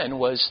grafting in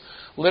was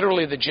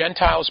literally the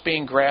Gentiles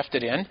being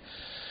grafted in.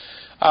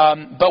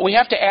 But we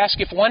have to ask,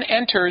 if one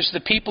enters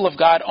the people of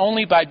God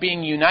only by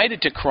being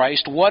united to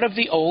Christ, what of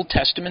the Old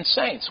Testament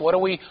saints? What are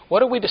we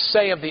to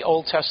say of the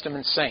Old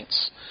Testament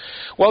saints?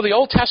 Well, the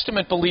Old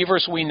Testament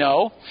believers we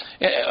know,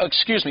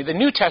 the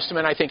New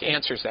Testament I think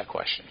answers that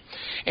question.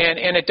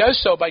 And it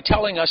does so by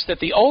telling us that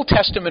the Old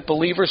Testament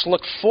believers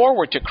looked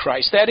forward to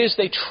Christ. That is,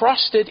 they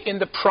trusted in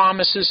the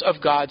promises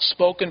of God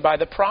spoken by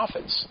the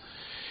prophets.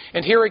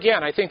 And here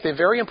again, I think the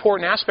very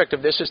important aspect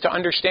of this is to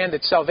understand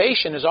that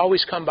salvation has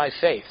always come by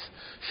faith.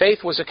 Faith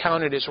was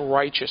accounted as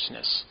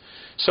righteousness.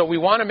 So we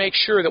want to make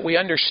sure that we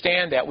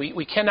understand that.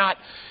 We cannot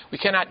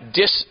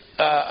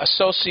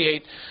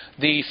disassociate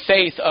the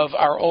faith of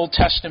our Old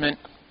Testament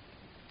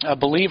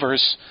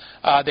believers.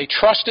 They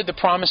trusted the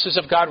promises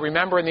of God.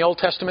 Remember, in the Old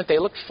Testament, they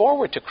looked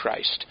forward to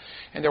Christ.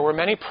 And there were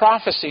many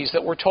prophecies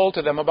that were told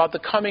to them about the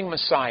coming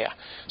Messiah.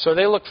 So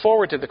they looked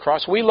forward to the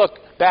cross. We look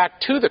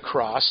back to the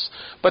cross,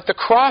 but the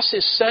cross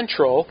is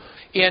central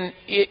in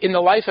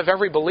the life of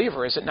every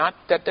believer, is it not?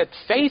 That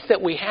faith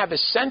that we have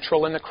is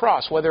central in the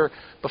cross. Whether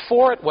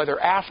before it, whether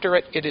after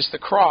it, it is the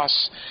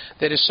cross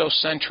that is so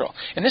central.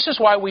 And this is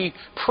why we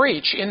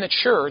preach in the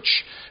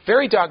church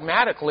very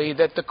dogmatically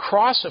that the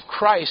cross of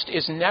Christ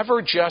is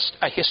never just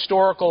a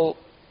historical,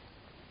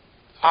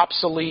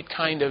 obsolete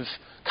kind of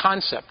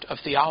concept of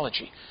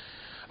theology.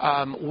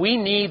 We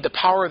need the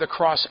power of the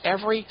cross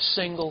every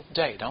single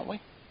day, don't we?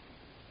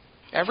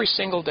 Every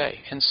single day.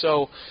 And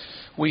so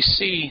we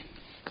see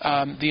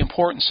the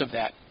importance of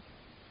that.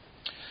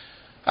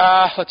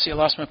 Let's see, I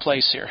lost my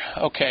place here.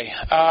 Okay.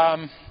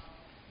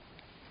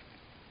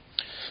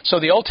 So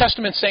the Old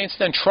Testament saints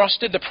then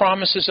trusted the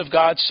promises of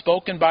God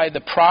spoken by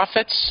the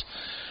prophets.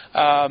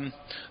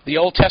 The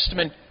Old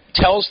Testament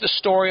tells the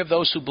story of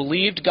those who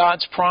believed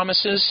God's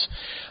promises.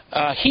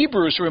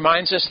 Hebrews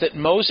reminds us that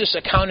Moses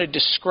accounted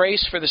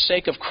disgrace for the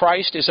sake of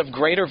Christ is of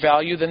greater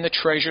value than the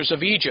treasures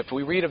of Egypt.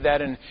 We read of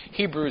that in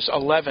Hebrews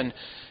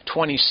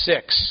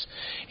 11:26.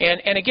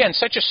 And again,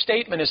 such a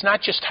statement is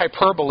not just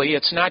hyperbole.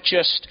 It's not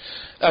just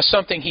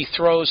something he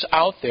throws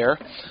out there.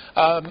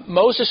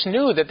 Moses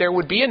knew that there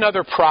would be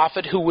another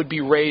prophet who would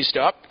be raised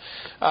up.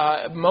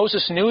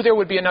 Moses knew there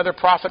would be another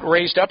prophet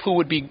raised up who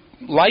would be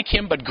like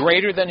him but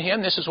greater than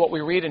him. This is what we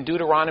read in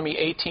Deuteronomy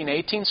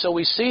 18:18. So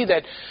we see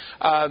that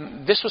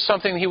this was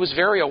something he was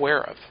very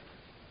aware of.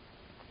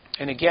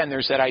 And again,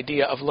 there's that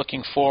idea of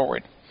looking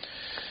forward.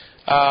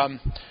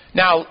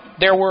 Now,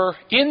 there were,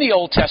 in the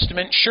Old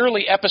Testament,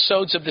 surely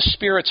episodes of the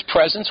Spirit's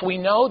presence. We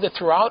know that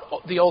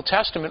throughout the Old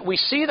Testament, we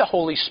see the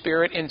Holy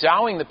Spirit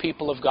endowing the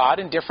people of God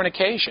in different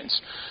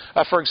occasions.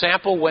 For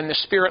example, when the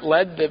Spirit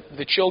led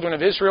the children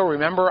of Israel,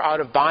 remember, out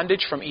of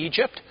bondage from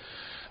Egypt,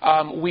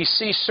 we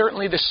see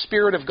certainly the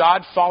Spirit of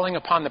God falling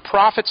upon the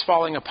prophets,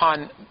 falling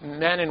upon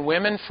men and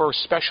women for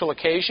special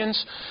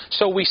occasions.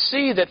 So we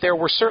see that there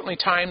were certainly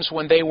times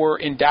when they were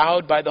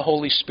endowed by the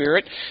Holy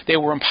Spirit. They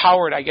were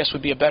empowered, I guess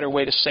would be a better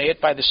way to say it,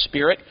 by the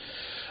Spirit.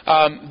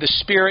 The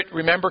Spirit,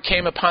 remember,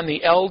 came upon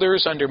the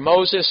elders under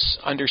Moses,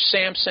 under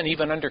Samson,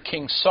 even under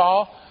King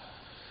Saul.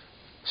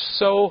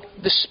 So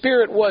the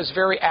Spirit was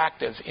very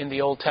active in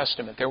the Old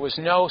Testament. There was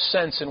no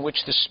sense in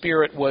which the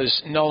Spirit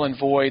was null and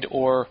void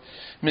or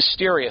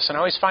mysterious. And I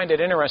always find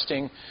it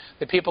interesting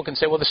that people can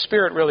say, well, the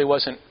Spirit really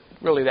wasn't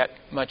really that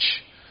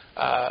much,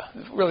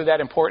 really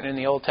that important in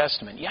the Old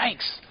Testament.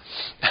 Yikes!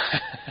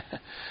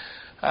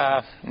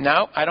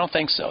 No, I don't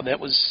think so.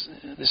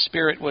 The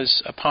Spirit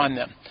was upon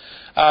them.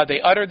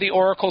 They uttered the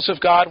oracles of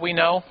God, we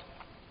know.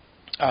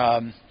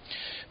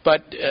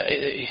 But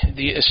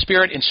the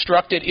Spirit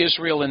instructed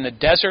Israel in the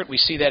desert. We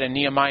see that in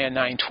Nehemiah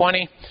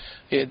 9:20.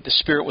 The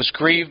Spirit was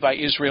grieved by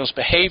Israel's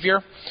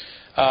behavior.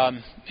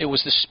 It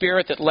was the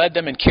Spirit that led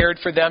them and cared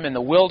for them in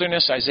the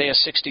wilderness. Isaiah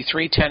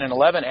 63:10 and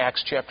 11.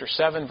 Acts chapter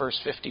 7, verse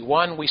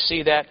 51. We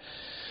see that.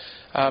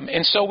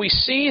 And so we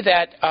see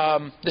that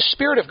the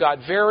Spirit of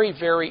God, very,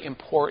 very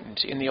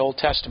important in the Old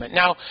Testament.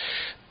 Now,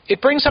 it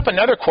brings up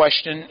another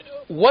question.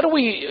 What are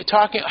we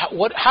talking?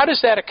 How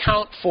does that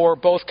account for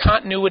both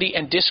continuity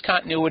and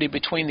discontinuity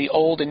between the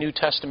Old and New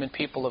Testament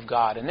people of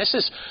God? And this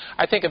is,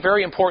 I think, a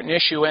very important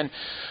issue. And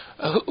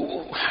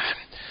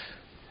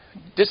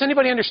does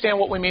anybody understand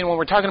what we mean when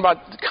we're talking about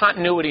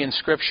continuity in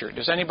Scripture?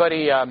 Does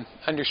anybody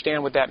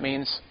understand what that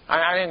means?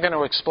 I am going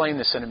to explain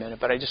this in a minute,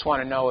 but I just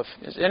want to know if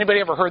has anybody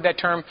ever heard that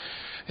term?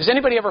 Has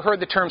anybody ever heard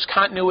the terms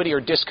continuity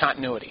or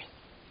discontinuity?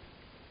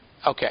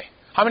 Okay.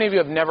 How many of you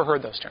have never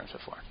heard those terms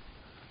before?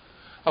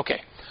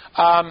 Okay.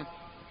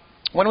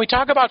 When we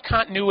talk about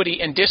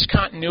continuity and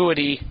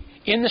discontinuity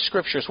in the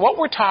Scriptures, what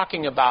we're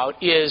talking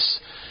about is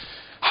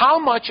how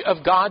much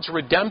of God's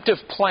redemptive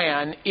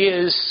plan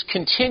is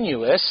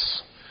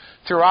continuous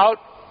throughout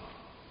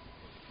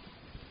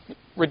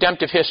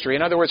redemptive history.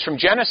 In other words, from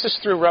Genesis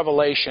through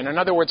Revelation. In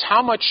other words,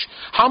 how much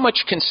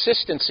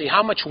consistency,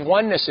 how much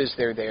oneness is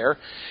there,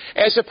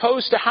 as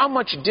opposed to how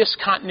much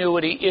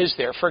discontinuity is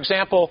there. For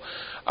example,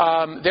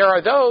 there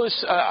are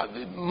those,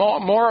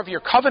 more of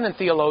your covenant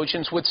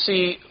theologians would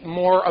see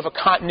more of a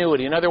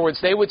continuity. In other words,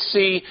 they would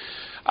see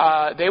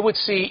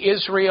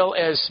Israel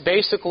as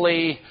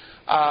basically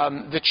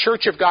the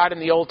church of God in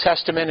the Old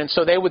Testament, and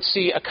so they would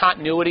see a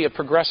continuity of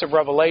progressive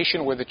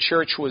revelation where the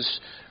church was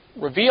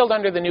revealed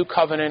under the new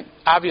covenant,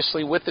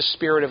 obviously with the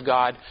Spirit of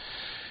God.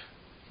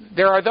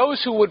 There are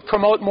those who would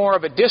promote more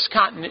of a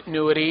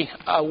discontinuity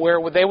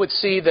where they would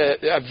see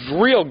a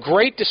real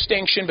great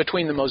distinction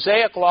between the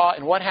Mosaic Law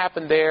and what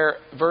happened there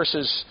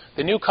versus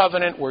the New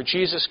Covenant where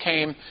Jesus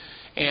came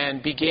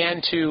and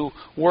began to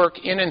work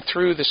in and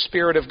through the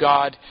Spirit of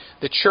God,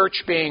 the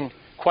church being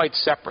quite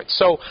separate.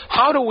 So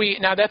how do we...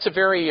 Now that's a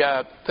very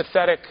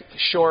pathetic,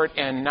 short,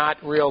 and not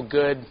real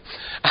good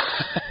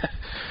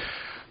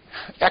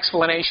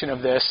explanation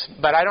of this,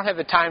 but I don't have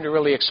the time to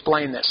really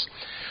explain this.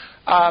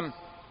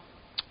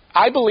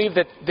 I believe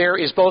that there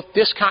is both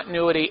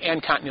discontinuity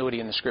and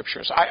continuity in the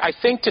Scriptures. I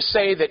think to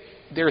say that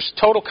there's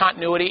total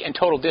continuity and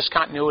total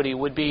discontinuity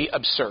would be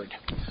absurd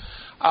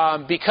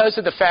because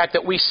of the fact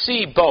that we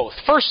see both.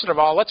 First of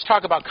all, let's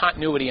talk about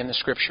continuity in the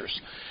Scriptures.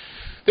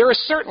 There is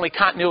certainly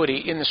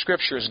continuity in the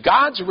Scriptures.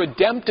 God's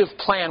redemptive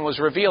plan was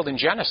revealed in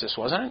Genesis,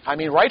 wasn't it? I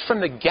mean, right from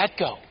the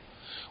get-go.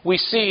 We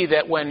see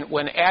that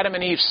when Adam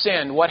and Eve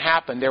sinned, what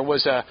happened? There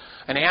was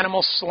an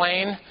animal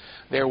slain.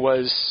 There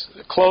was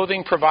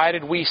clothing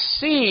provided. We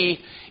see,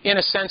 in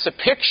a sense, a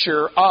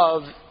picture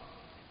of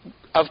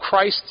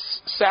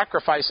Christ's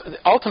sacrifice,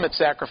 ultimate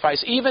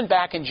sacrifice, even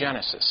back in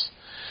Genesis.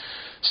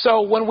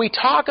 So when we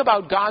talk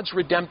about God's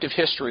redemptive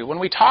history, when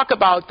we talk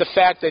about the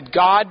fact that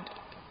God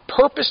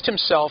purposed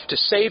himself to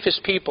save his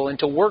people and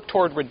to work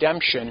toward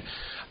redemption,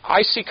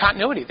 I see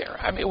continuity there.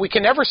 I mean, we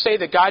can never say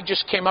that God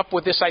just came up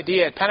with this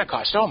idea at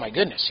Pentecost. Oh my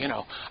goodness,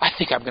 I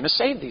think I'm going to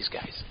save these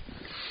guys.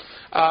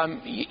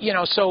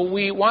 So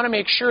we want to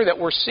make sure that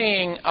we're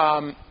seeing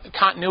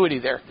continuity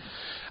there.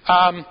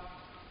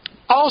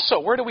 Also,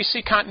 where do we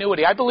see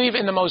continuity? I believe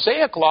in the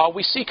Mosaic Law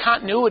we see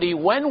continuity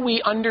when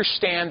we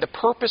understand the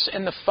purpose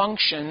and the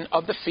function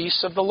of the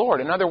feasts of the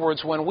Lord. In other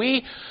words, when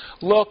we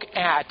look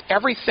at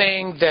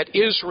everything that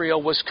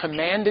Israel was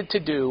commanded to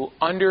do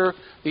under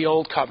the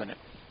Old Covenant.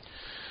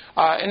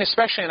 And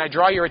especially, and I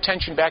draw your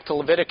attention back to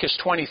Leviticus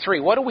 23,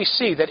 what do we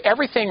see? That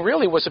everything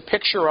really was a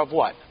picture of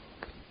what?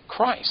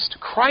 Christ.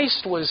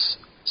 Christ was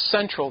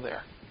central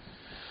there.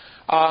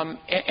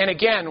 And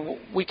again,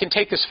 we can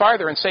take this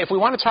farther and say if we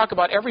want to talk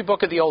about every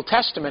book of the Old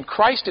Testament,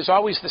 Christ is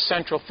always the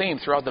central theme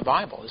throughout the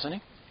Bible, isn't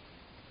he?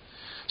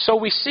 So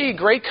we see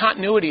great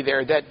continuity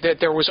there, that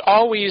there was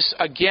always,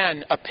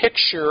 again, a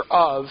picture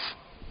of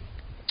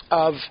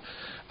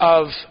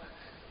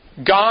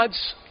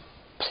God's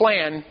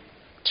plan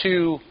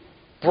to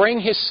bring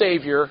his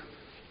Savior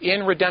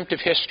in redemptive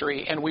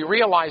history, and we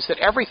realize that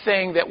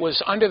everything that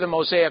was under the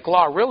Mosaic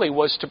Law really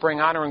was to bring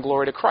honor and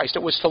glory to Christ.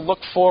 It was to look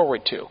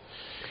forward to.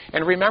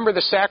 And remember,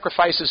 the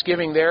sacrifices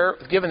given there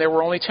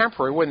were only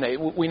temporary, wouldn't they?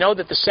 We know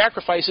that the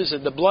sacrifices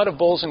of the blood of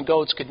bulls and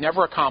goats could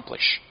never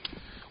accomplish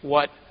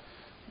what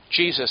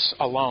Jesus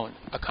alone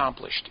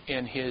accomplished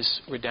in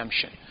his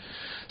redemption.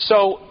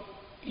 So,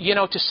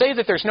 to say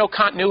that there's no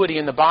continuity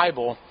in the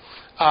Bible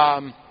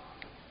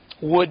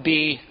would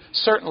be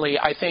certainly,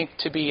 I think,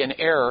 to be an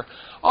error.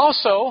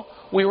 Also,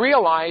 we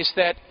realize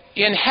that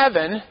in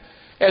heaven,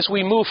 as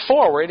we move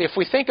forward, if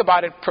we think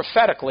about it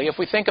prophetically, if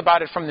we think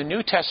about it from the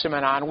New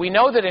Testament on, we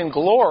know that in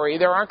glory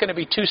there aren't going to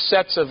be two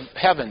sets of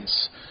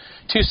heavens,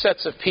 two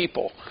sets of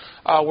people.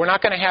 We're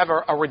not going to have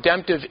a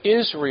redemptive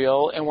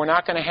Israel, and we're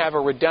not going to have a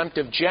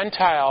redemptive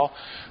Gentile.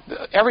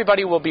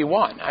 Everybody will be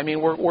one. I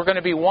mean, we're going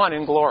to be one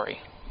in glory.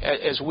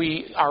 As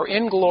we are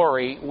in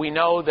glory, we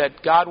know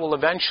that God will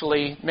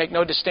eventually make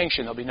no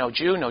distinction. There'll be no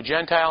Jew, no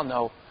Gentile,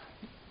 no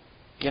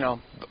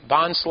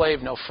bond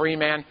slave, no free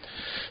man.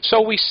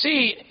 So we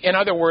see, in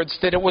other words,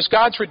 that it was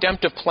God's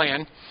redemptive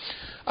plan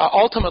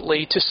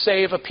ultimately to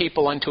save a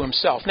people unto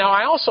himself. Now,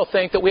 I also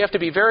think that we have to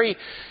be very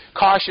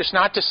cautious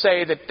not to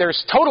say that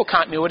there's total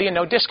continuity and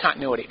no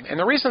discontinuity. And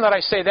the reason that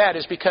I say that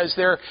is because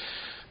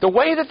the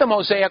way that the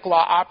Mosaic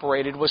Law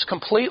operated was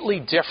completely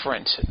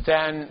different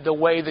than the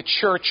way the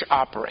church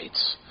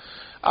operates.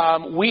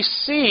 We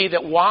see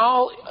that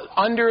while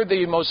under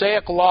the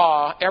Mosaic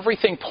Law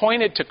everything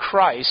pointed to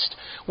Christ,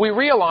 we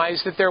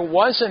realize that there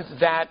wasn't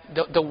that,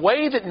 the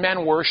way that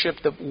men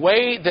worshiped, the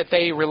way that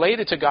they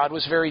related to God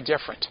was very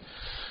different.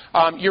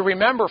 You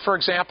remember, for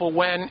example,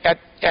 when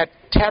at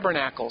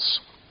Tabernacles,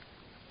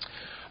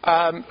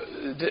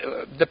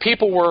 the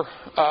people were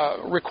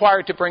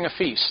required to bring a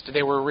feast.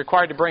 They were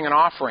required to bring an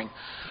offering.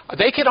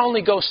 They could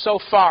only go so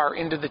far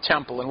into the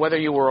temple. And whether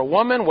you were a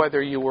woman,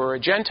 whether you were a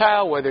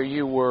Gentile, whether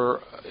you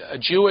were a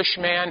Jewish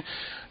man,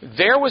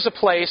 there was a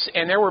place,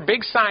 and there were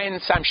big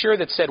signs, I'm sure,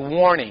 that said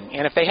warning.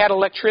 And if they had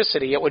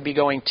electricity, it would be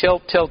going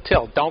tilt, tilt,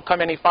 tilt. Don't come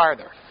any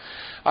farther.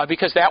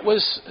 Because that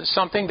was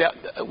something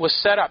that was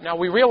set up. Now,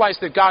 we realize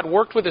that God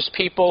worked with his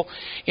people,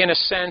 in a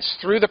sense,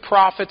 through the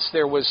prophets.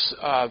 There was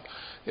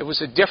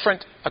a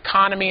different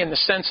economy in the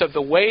sense of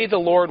the way the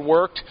Lord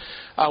worked.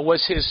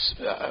 Was his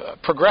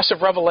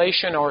progressive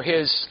revelation or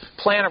his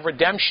plan of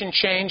redemption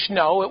changed?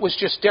 No, it was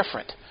just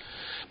different.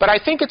 But I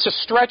think it's a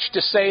stretch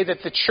to say that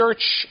the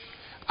church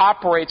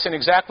operates in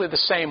exactly the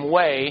same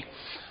way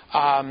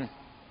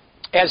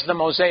as the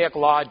Mosaic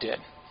Law did.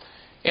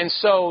 And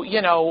so,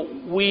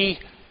 we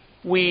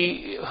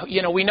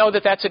know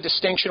that that's a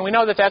distinction. We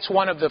know that that's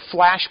one of the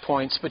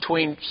flashpoints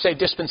between, say,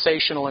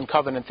 dispensational and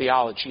covenant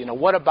theology.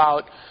 What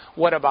about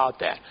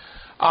that?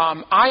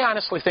 I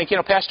honestly think,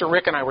 Pastor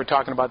Rick and I were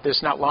talking about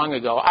this not long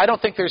ago. I don't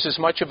think there's as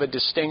much of a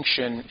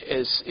distinction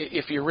as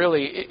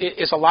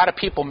as a lot of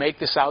people make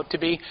this out to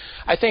be.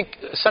 I think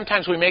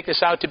sometimes we make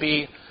this out to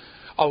be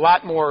a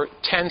lot more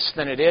tense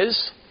than it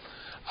is.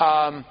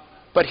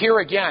 But here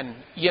again,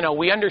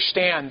 we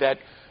understand that,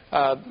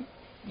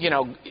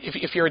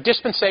 if you're a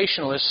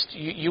dispensationalist,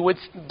 you would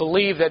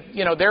believe that,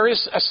 there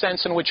is a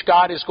sense in which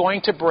God is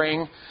going to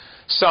bring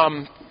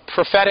some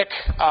prophetic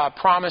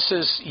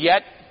promises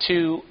yet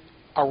to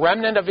a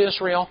remnant of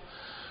Israel,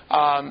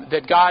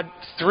 that God,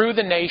 through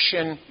the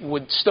nation,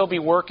 would still be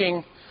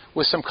working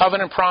with some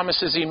covenant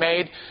promises He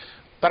made.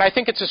 But I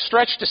think it's a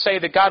stretch to say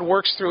that God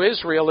works through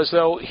Israel as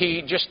though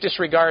He just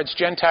disregards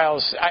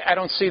Gentiles. I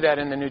don't see that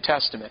in the New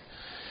Testament.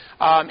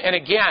 And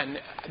again,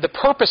 the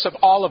purpose of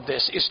all of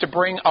this is to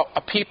bring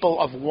a people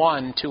of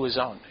one to His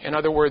own. In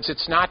other words,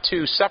 it's not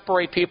to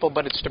separate people,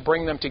 but it's to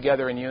bring them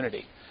together in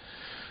unity.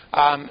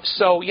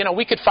 So,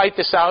 we could fight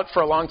this out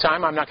for a long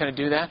time. I'm not going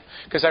to do that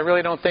because I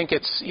really don't think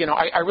it's,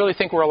 I really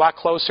think we're a lot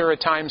closer at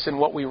times than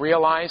what we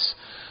realize.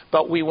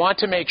 But we want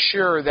to make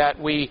sure that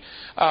we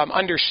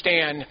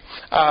understand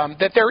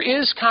that there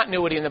is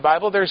continuity in the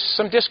Bible. There's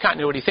some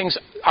discontinuity. Things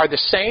are the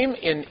same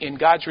in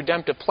God's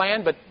redemptive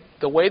plan, but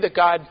the way that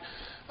God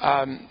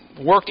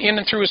worked in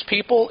and through His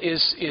people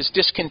is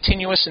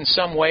discontinuous in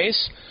some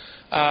ways.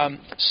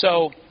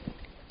 So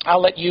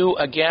I'll let you,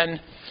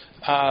 again,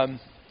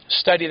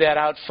 study that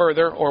out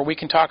further, or we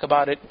can talk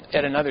about it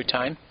at another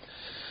time.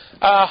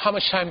 How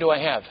much time do I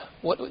have?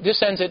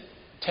 This ends at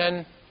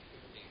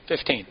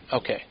 10:15.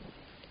 Okay.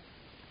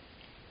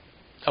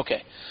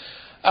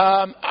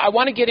 I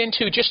want to get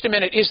into, just a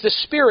minute, is the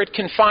Spirit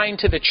confined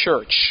to the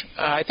church?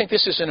 I think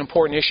this is an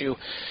important issue.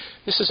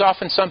 This is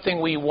often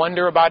something we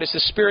wonder about. Is the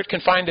Spirit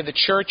confined to the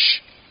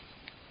church?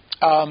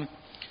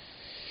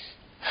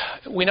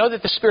 We know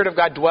that the Spirit of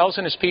God dwells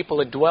in His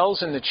people. It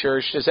dwells in the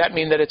church. Does that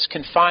mean that it's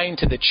confined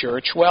to the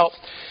church? Well,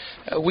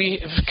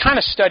 we've kind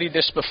of studied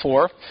this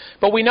before,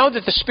 but we know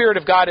that the Spirit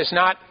of God is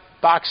not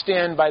boxed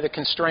in by the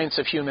constraints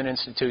of human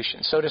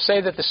institutions. So to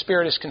say that the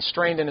Spirit is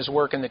constrained in His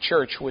work in the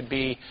church would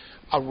be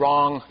a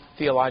wrong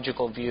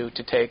theological view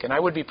to take, and I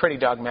would be pretty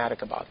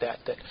dogmatic about that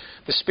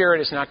the Spirit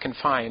is not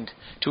confined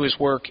to His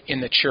work in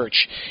the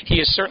church.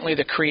 He is certainly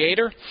the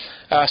Creator,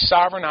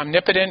 sovereign,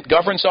 omnipotent,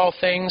 governs all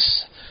things,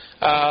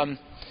 and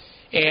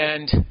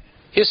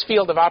His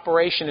field of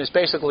operation is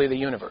basically the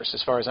universe,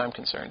 as far as I'm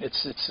concerned. It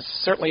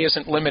certainly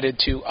isn't limited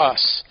to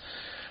us.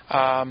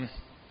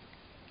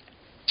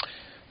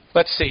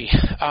 Let's see.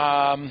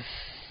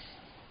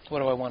 What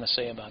do I want to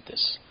say about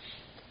this?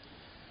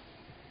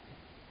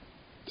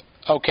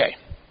 Okay.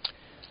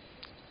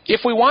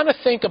 If we want to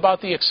think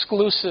about the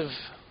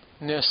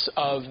exclusiveness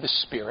of the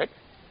Spirit,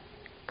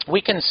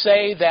 we can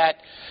say that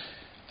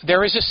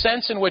there is a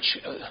sense in which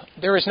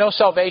there is no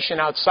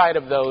salvation outside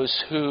of those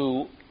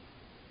who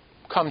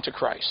come to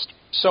Christ.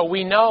 So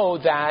we know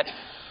that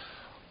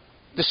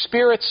the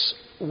Spirit's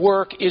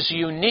work is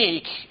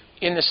unique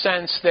in the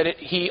sense that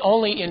He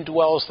only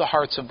indwells the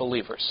hearts of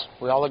believers.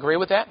 We all agree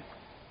with that?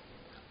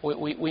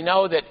 We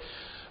know that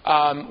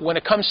when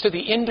it comes to the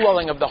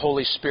indwelling of the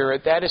Holy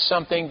Spirit, that is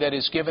something that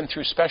is given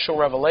through special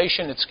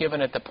revelation. It's given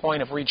at the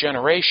point of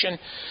regeneration.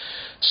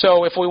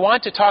 So if we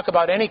want to talk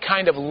about any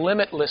kind of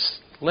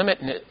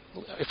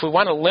if we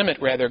want to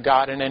limit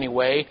God in any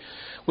way,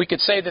 we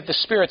could say that the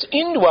Spirit's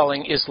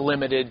indwelling is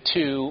limited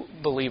to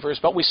believers,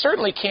 but we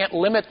certainly can't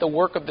limit the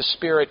work of the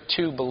Spirit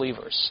to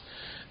believers.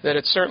 That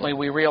it certainly,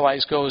 we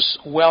realize, goes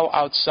well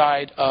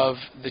outside of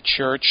the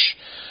church.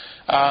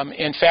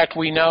 In fact,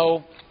 we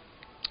know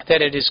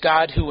that it is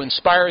God who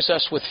inspires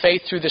us with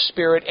faith through the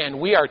Spirit, and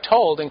we are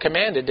told and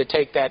commanded to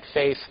take that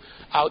faith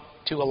out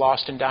to a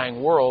lost and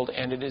dying world,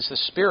 and it is the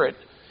Spirit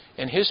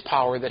and His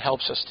power that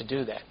helps us to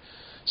do that.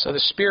 So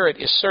the Spirit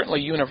is certainly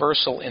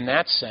universal in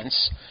that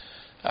sense.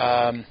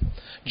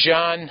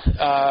 John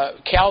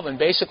Calvin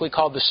basically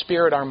called the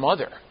Spirit our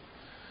mother,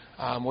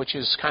 which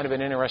is kind of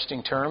an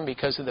interesting term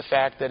because of the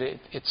fact that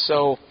it's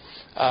so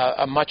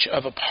much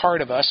of a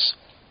part of us.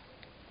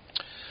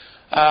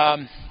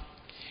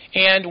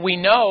 And we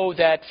know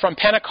that from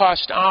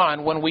Pentecost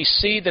on, when we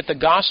see that the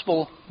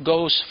gospel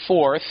goes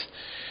forth,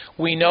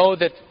 we know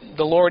that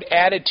the Lord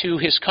added to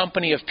His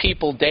company of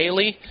people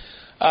daily.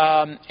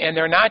 And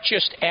they're not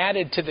just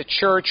added to the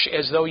church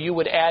as though you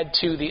would add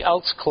to the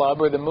Elks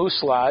Club or the Moose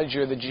Lodge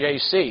or the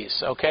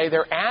JCs. Okay?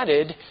 They're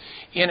added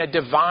in a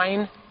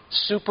divine,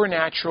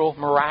 supernatural,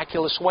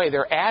 miraculous way.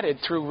 They're added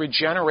through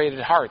regenerated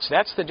hearts.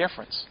 That's the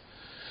difference.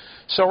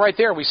 So right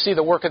there we see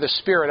the work of the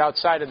Spirit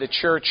outside of the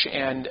church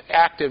and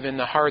active in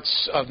the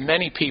hearts of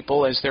many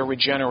people as they're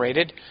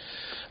regenerated.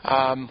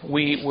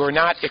 We're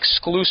not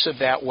exclusive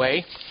that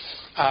way.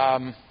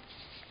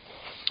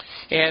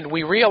 And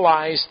we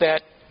realize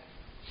that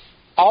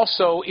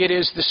also it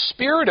is the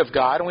Spirit of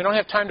God, and we don't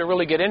have time to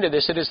really get into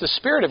this, it is the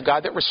Spirit of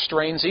God that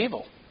restrains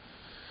evil.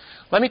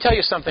 Let me tell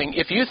you something.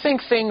 If you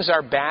think things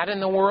are bad in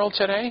the world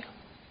today,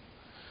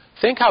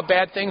 think how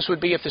bad things would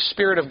be if the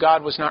Spirit of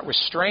God was not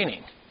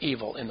restraining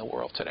evil in the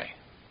world today.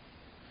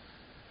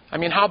 I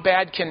mean, how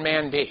bad can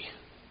man be?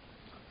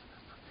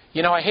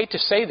 You know, I hate to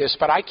say this,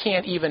 but I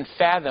can't even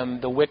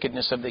fathom the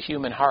wickedness of the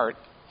human heart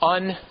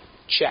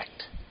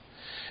unchecked.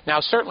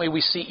 Now, certainly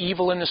we see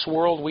evil in this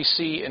world. We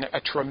see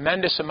a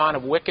tremendous amount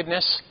of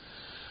wickedness.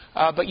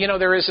 But, you know,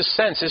 there is a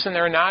sense, isn't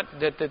there not,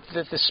 that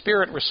the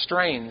Spirit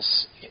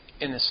restrains,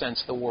 in a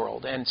sense, the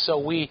world. And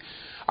so we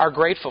are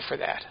grateful for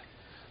that.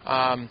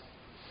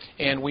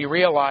 And we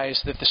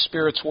realize that the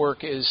Spirit's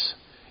work is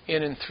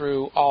in and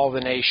through all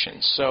the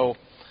nations. So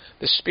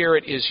the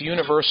Spirit is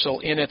universal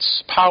in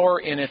its power,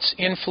 in its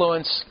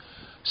influence.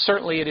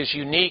 Certainly it is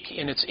unique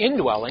in its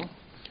indwelling,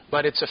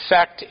 but its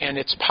effect and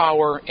its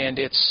power and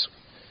its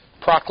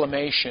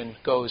proclamation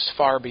goes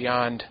far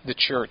beyond the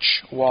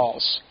church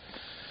walls.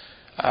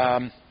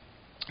 Now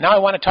I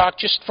want to talk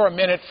just for a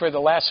minute, for the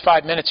last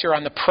 5 minutes here,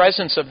 on the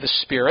presence of the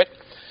Spirit.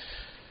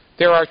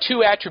 There are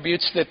two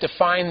attributes that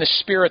define the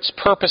Spirit's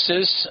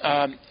purposes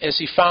as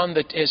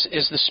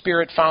the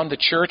Spirit found the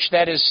church.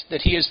 That is,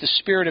 that He is the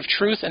Spirit of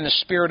truth and the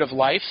Spirit of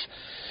life.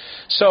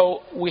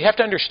 So we have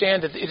to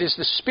understand that it is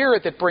the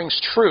Spirit that brings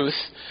truth,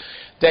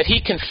 that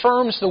He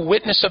confirms the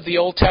witness of the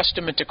Old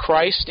Testament to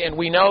Christ, and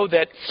we know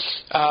that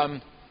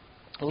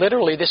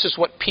literally this is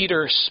what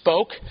Peter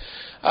spoke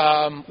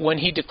when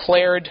he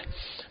declared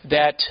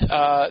that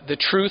the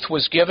truth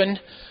was given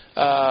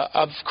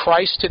of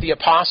Christ to the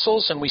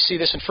apostles, and we see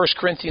this in 1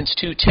 Corinthians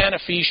 2:10,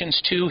 Ephesians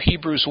 2,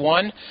 Hebrews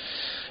 1.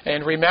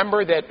 And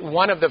remember that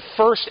one of the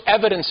first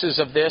evidences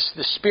of this,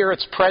 the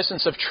Spirit's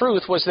presence of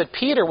truth, was that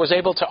Peter was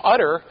able to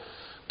utter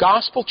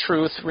gospel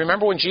truth.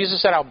 Remember when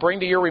Jesus said, I'll bring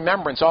to your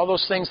remembrance all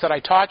those things that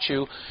I taught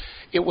you.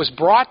 It was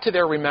brought to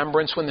their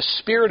remembrance when the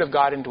Spirit of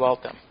God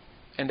indwelt them.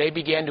 And they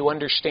began to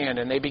understand,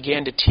 and they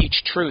began to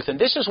teach truth. And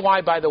this is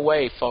why, by the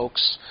way,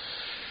 folks,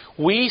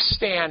 we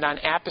stand on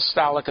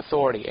apostolic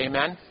authority.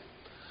 Amen?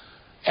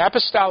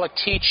 Apostolic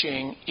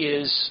teaching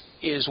is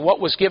what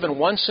was given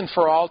once and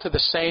for all to the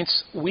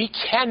saints. We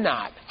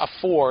cannot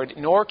afford,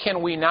 nor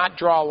can we not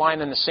draw a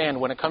line in the sand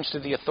when it comes to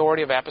the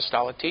authority of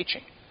apostolic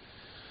teaching.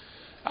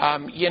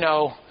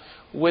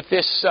 With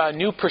this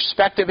new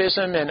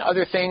perspectivism and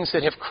other things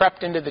that have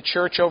crept into the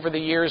church over the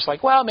years,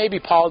 like, well, maybe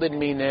Paul didn't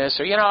mean this,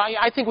 or,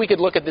 I think we could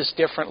look at this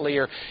differently,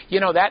 or,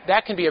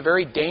 that can be a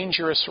very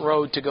dangerous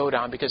road to go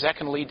down because that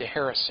can lead to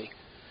heresy.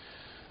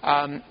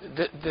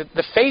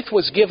 The faith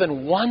was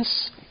given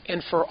once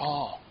and for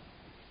all.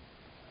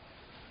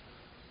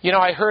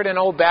 I heard an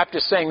old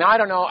Baptist saying, now I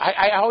don't know,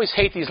 I always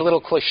hate these little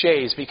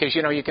cliches because,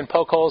 you can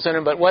poke holes in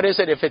them, but what is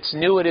it? If it's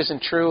new, it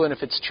isn't true, and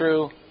if it's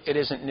true, it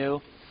isn't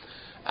new.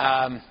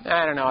 I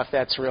don't know if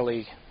that's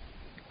really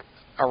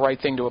a right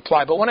thing to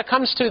apply. But when it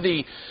comes to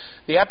the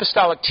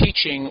apostolic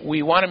teaching,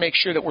 we want to make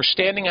sure that we're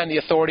standing on the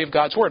authority of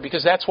God's Word,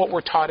 because that's what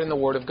we're taught in the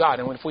Word of God.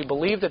 And if we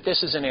believe that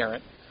this is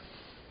inerrant,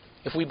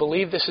 if we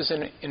believe this is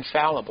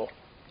infallible,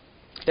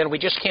 then we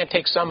just can't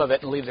take some of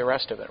it and leave the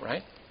rest of it,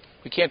 right?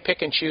 We can't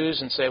pick and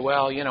choose and say,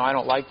 well, I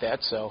don't like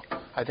that, so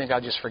I think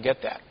I'll just forget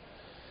that.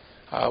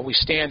 We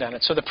stand on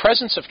it. So the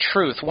presence of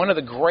truth, one of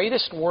the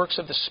greatest works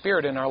of the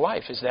Spirit in our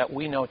life is that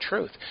we know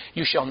truth.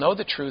 You shall know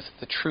the truth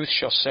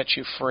shall set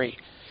you free.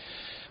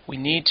 We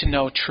need to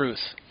know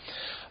truth.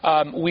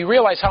 We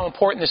realize how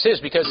important this is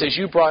because, as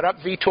you brought up,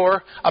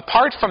 Vitor,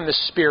 apart from the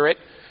Spirit,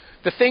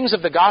 the things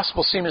of the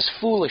gospel seem as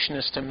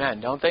foolishness to men,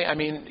 don't they? I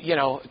mean,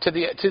 to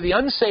the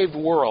unsaved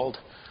world,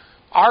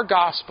 our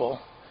gospel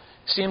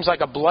seems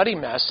like a bloody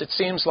mess. It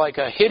seems like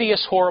a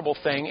hideous, horrible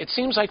thing. It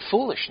seems like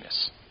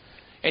foolishness.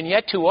 And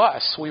yet to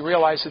us, we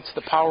realize it's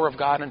the power of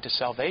God unto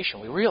salvation.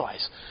 We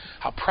realize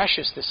how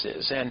precious this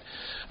is and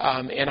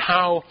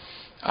how,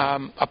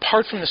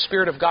 apart from the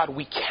Spirit of God,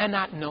 we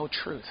cannot know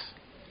truth.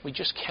 We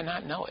just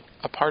cannot know it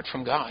apart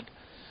from God.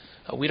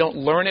 We don't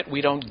learn it.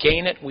 We don't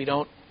gain it. We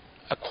don't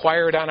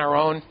acquire it on our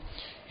own.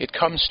 It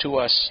comes to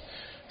us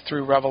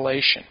through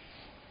revelation.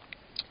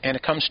 And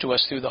it comes to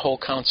us through the whole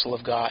counsel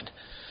of God.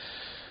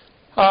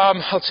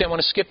 Let's see, I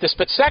want to skip this.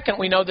 But second,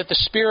 we know that the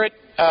Spirit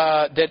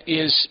that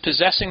is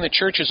possessing the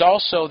church is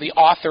also the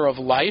author of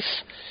life.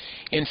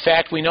 In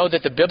fact, we know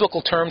that the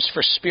biblical terms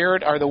for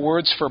Spirit are the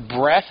words for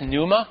breath,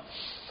 pneuma,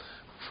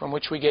 from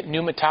which we get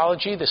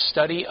pneumatology, the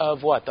study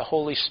of what? The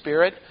Holy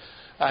Spirit.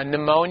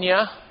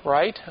 Pneumonia,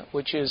 right?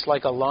 Which is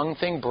like a lung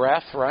thing,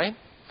 breath, right?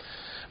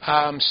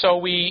 So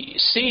we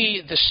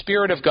see the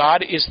Spirit of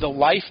God is the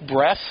life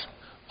breath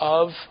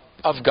of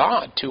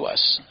God to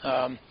us.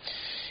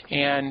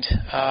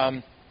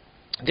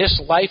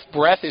 This life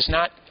breath is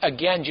not,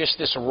 again, just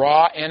this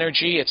raw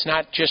energy. It's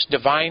not just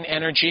divine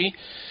energy.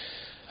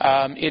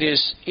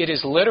 It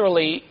is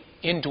literally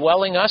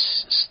indwelling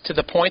us to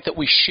the point that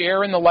we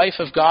share in the life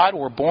of God.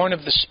 We're born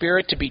of the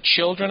Spirit to be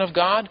children of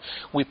God.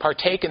 We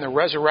partake in the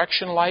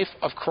resurrection life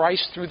of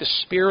Christ through the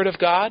Spirit of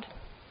God.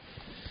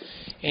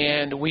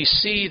 And we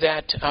see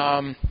that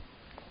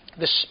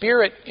the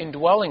Spirit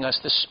indwelling us,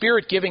 the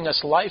Spirit giving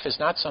us life, is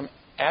not some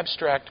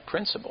abstract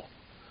principle.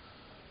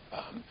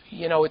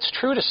 It's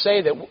true to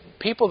say that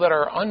people that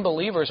are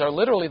unbelievers are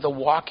literally the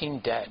walking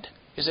dead.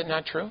 Is it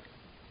not true?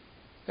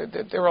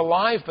 They're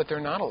alive, but they're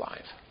not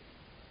alive.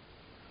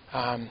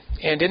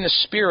 And in the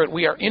Spirit,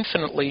 we are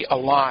infinitely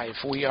alive.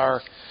 We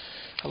are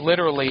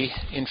literally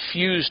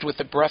infused with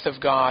the breath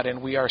of God,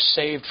 and we are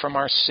saved from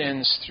our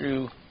sins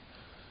through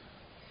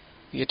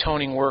the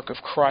atoning work of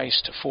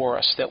Christ for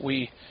us, that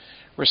we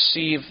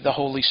receive the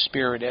Holy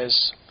Spirit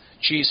as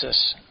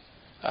Jesus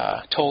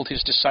told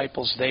His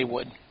disciples they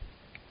would.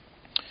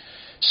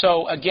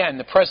 So again,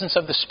 the presence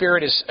of the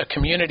Spirit is a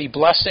community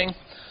blessing.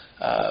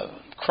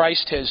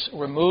 Christ has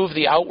removed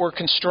the outward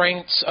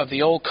constraints of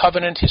the old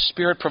covenant. His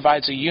Spirit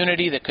provides a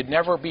unity that could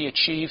never be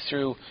achieved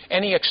through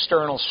any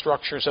external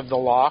structures of the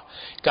law.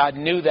 God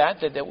knew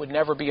that would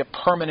never be a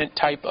permanent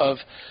type of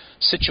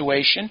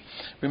situation.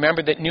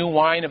 Remember that new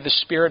wine of the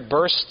Spirit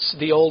bursts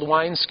the old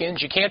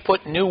wineskins. You can't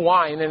put new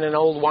wine in an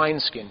old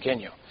wineskin, can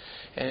you?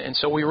 And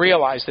so we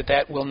realize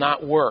that will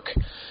not work.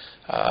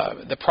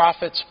 The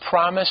prophets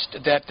promised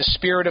that the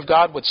Spirit of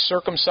God would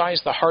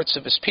circumcise the hearts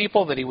of His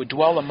people, that He would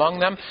dwell among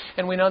them,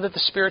 and we know that the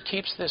Spirit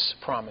keeps this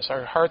promise.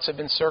 Our hearts have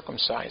been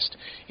circumcised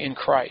in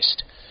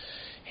Christ.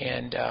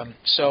 And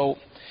so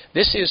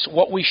this is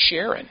what we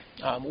share in.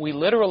 We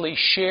literally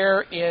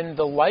share in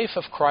the life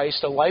of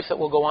Christ, a life that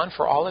will go on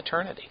for all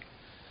eternity.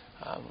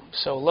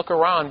 So look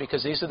around,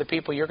 because these are the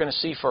people you're going to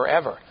see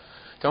forever.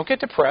 Don't get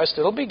depressed.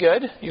 It'll be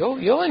good.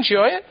 You'll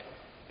enjoy it.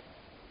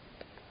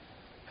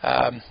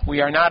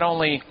 We are not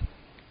only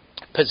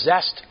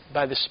possessed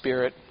by the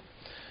Spirit,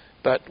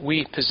 but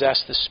we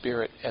possess the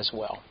Spirit as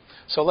well.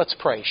 So let's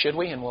pray, should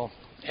we? And we'll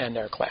end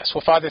our class.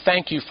 Well, Father,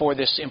 thank you for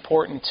this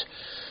important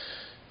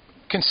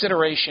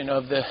consideration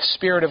of the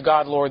Spirit of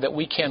God, Lord, that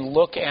we can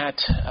look at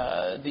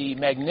the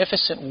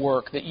magnificent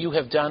work that you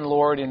have done,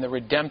 Lord, in the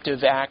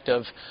redemptive act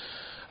of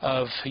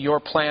your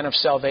plan of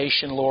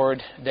salvation,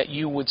 Lord, that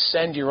you would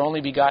send your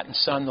only begotten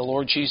Son, the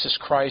Lord Jesus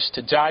Christ,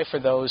 to die for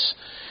those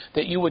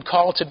that you would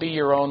call to be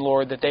your own,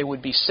 Lord, that they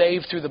would be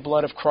saved through the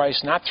blood of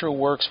Christ, not through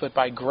works, but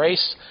by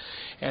grace,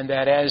 and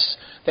that as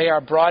they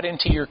are brought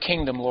into your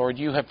kingdom, Lord,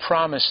 you have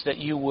promised that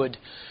you would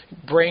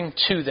bring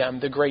to them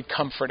the great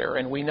Comforter.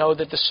 And we know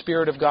that the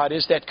Spirit of God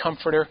is that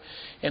Comforter,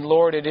 and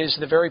Lord, it is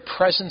the very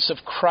presence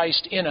of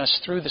Christ in us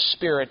through the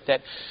Spirit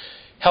that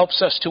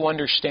helps us to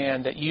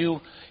understand that you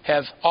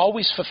have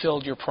always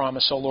fulfilled your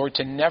promise, O Lord,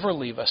 to never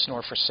leave us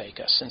nor forsake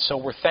us. And so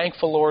we're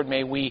thankful, Lord.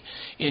 May we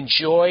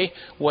enjoy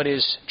what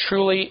is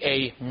truly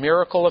a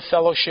miracle of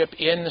fellowship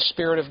in the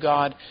Spirit of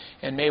God,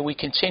 and may we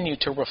continue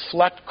to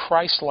reflect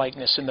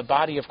Christ-likeness in the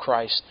body of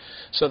Christ,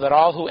 so that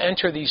all who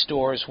enter these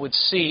doors would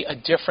see a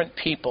different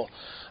people,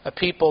 a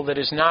people that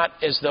is not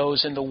as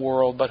those in the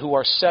world, but who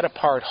are set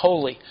apart,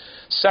 holy,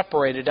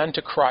 separated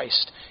unto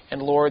Christ.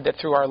 And Lord, that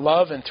through our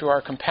love and through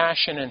our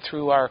compassion and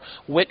through our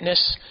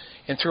witness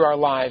and through our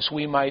lives,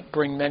 we might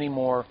bring many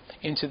more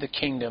into the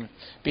kingdom,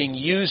 being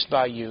used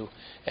by you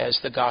as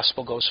the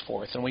gospel goes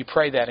forth. And we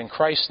pray that in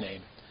Christ's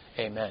name.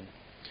 Amen.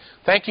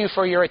 Thank you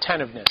for your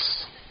attentiveness.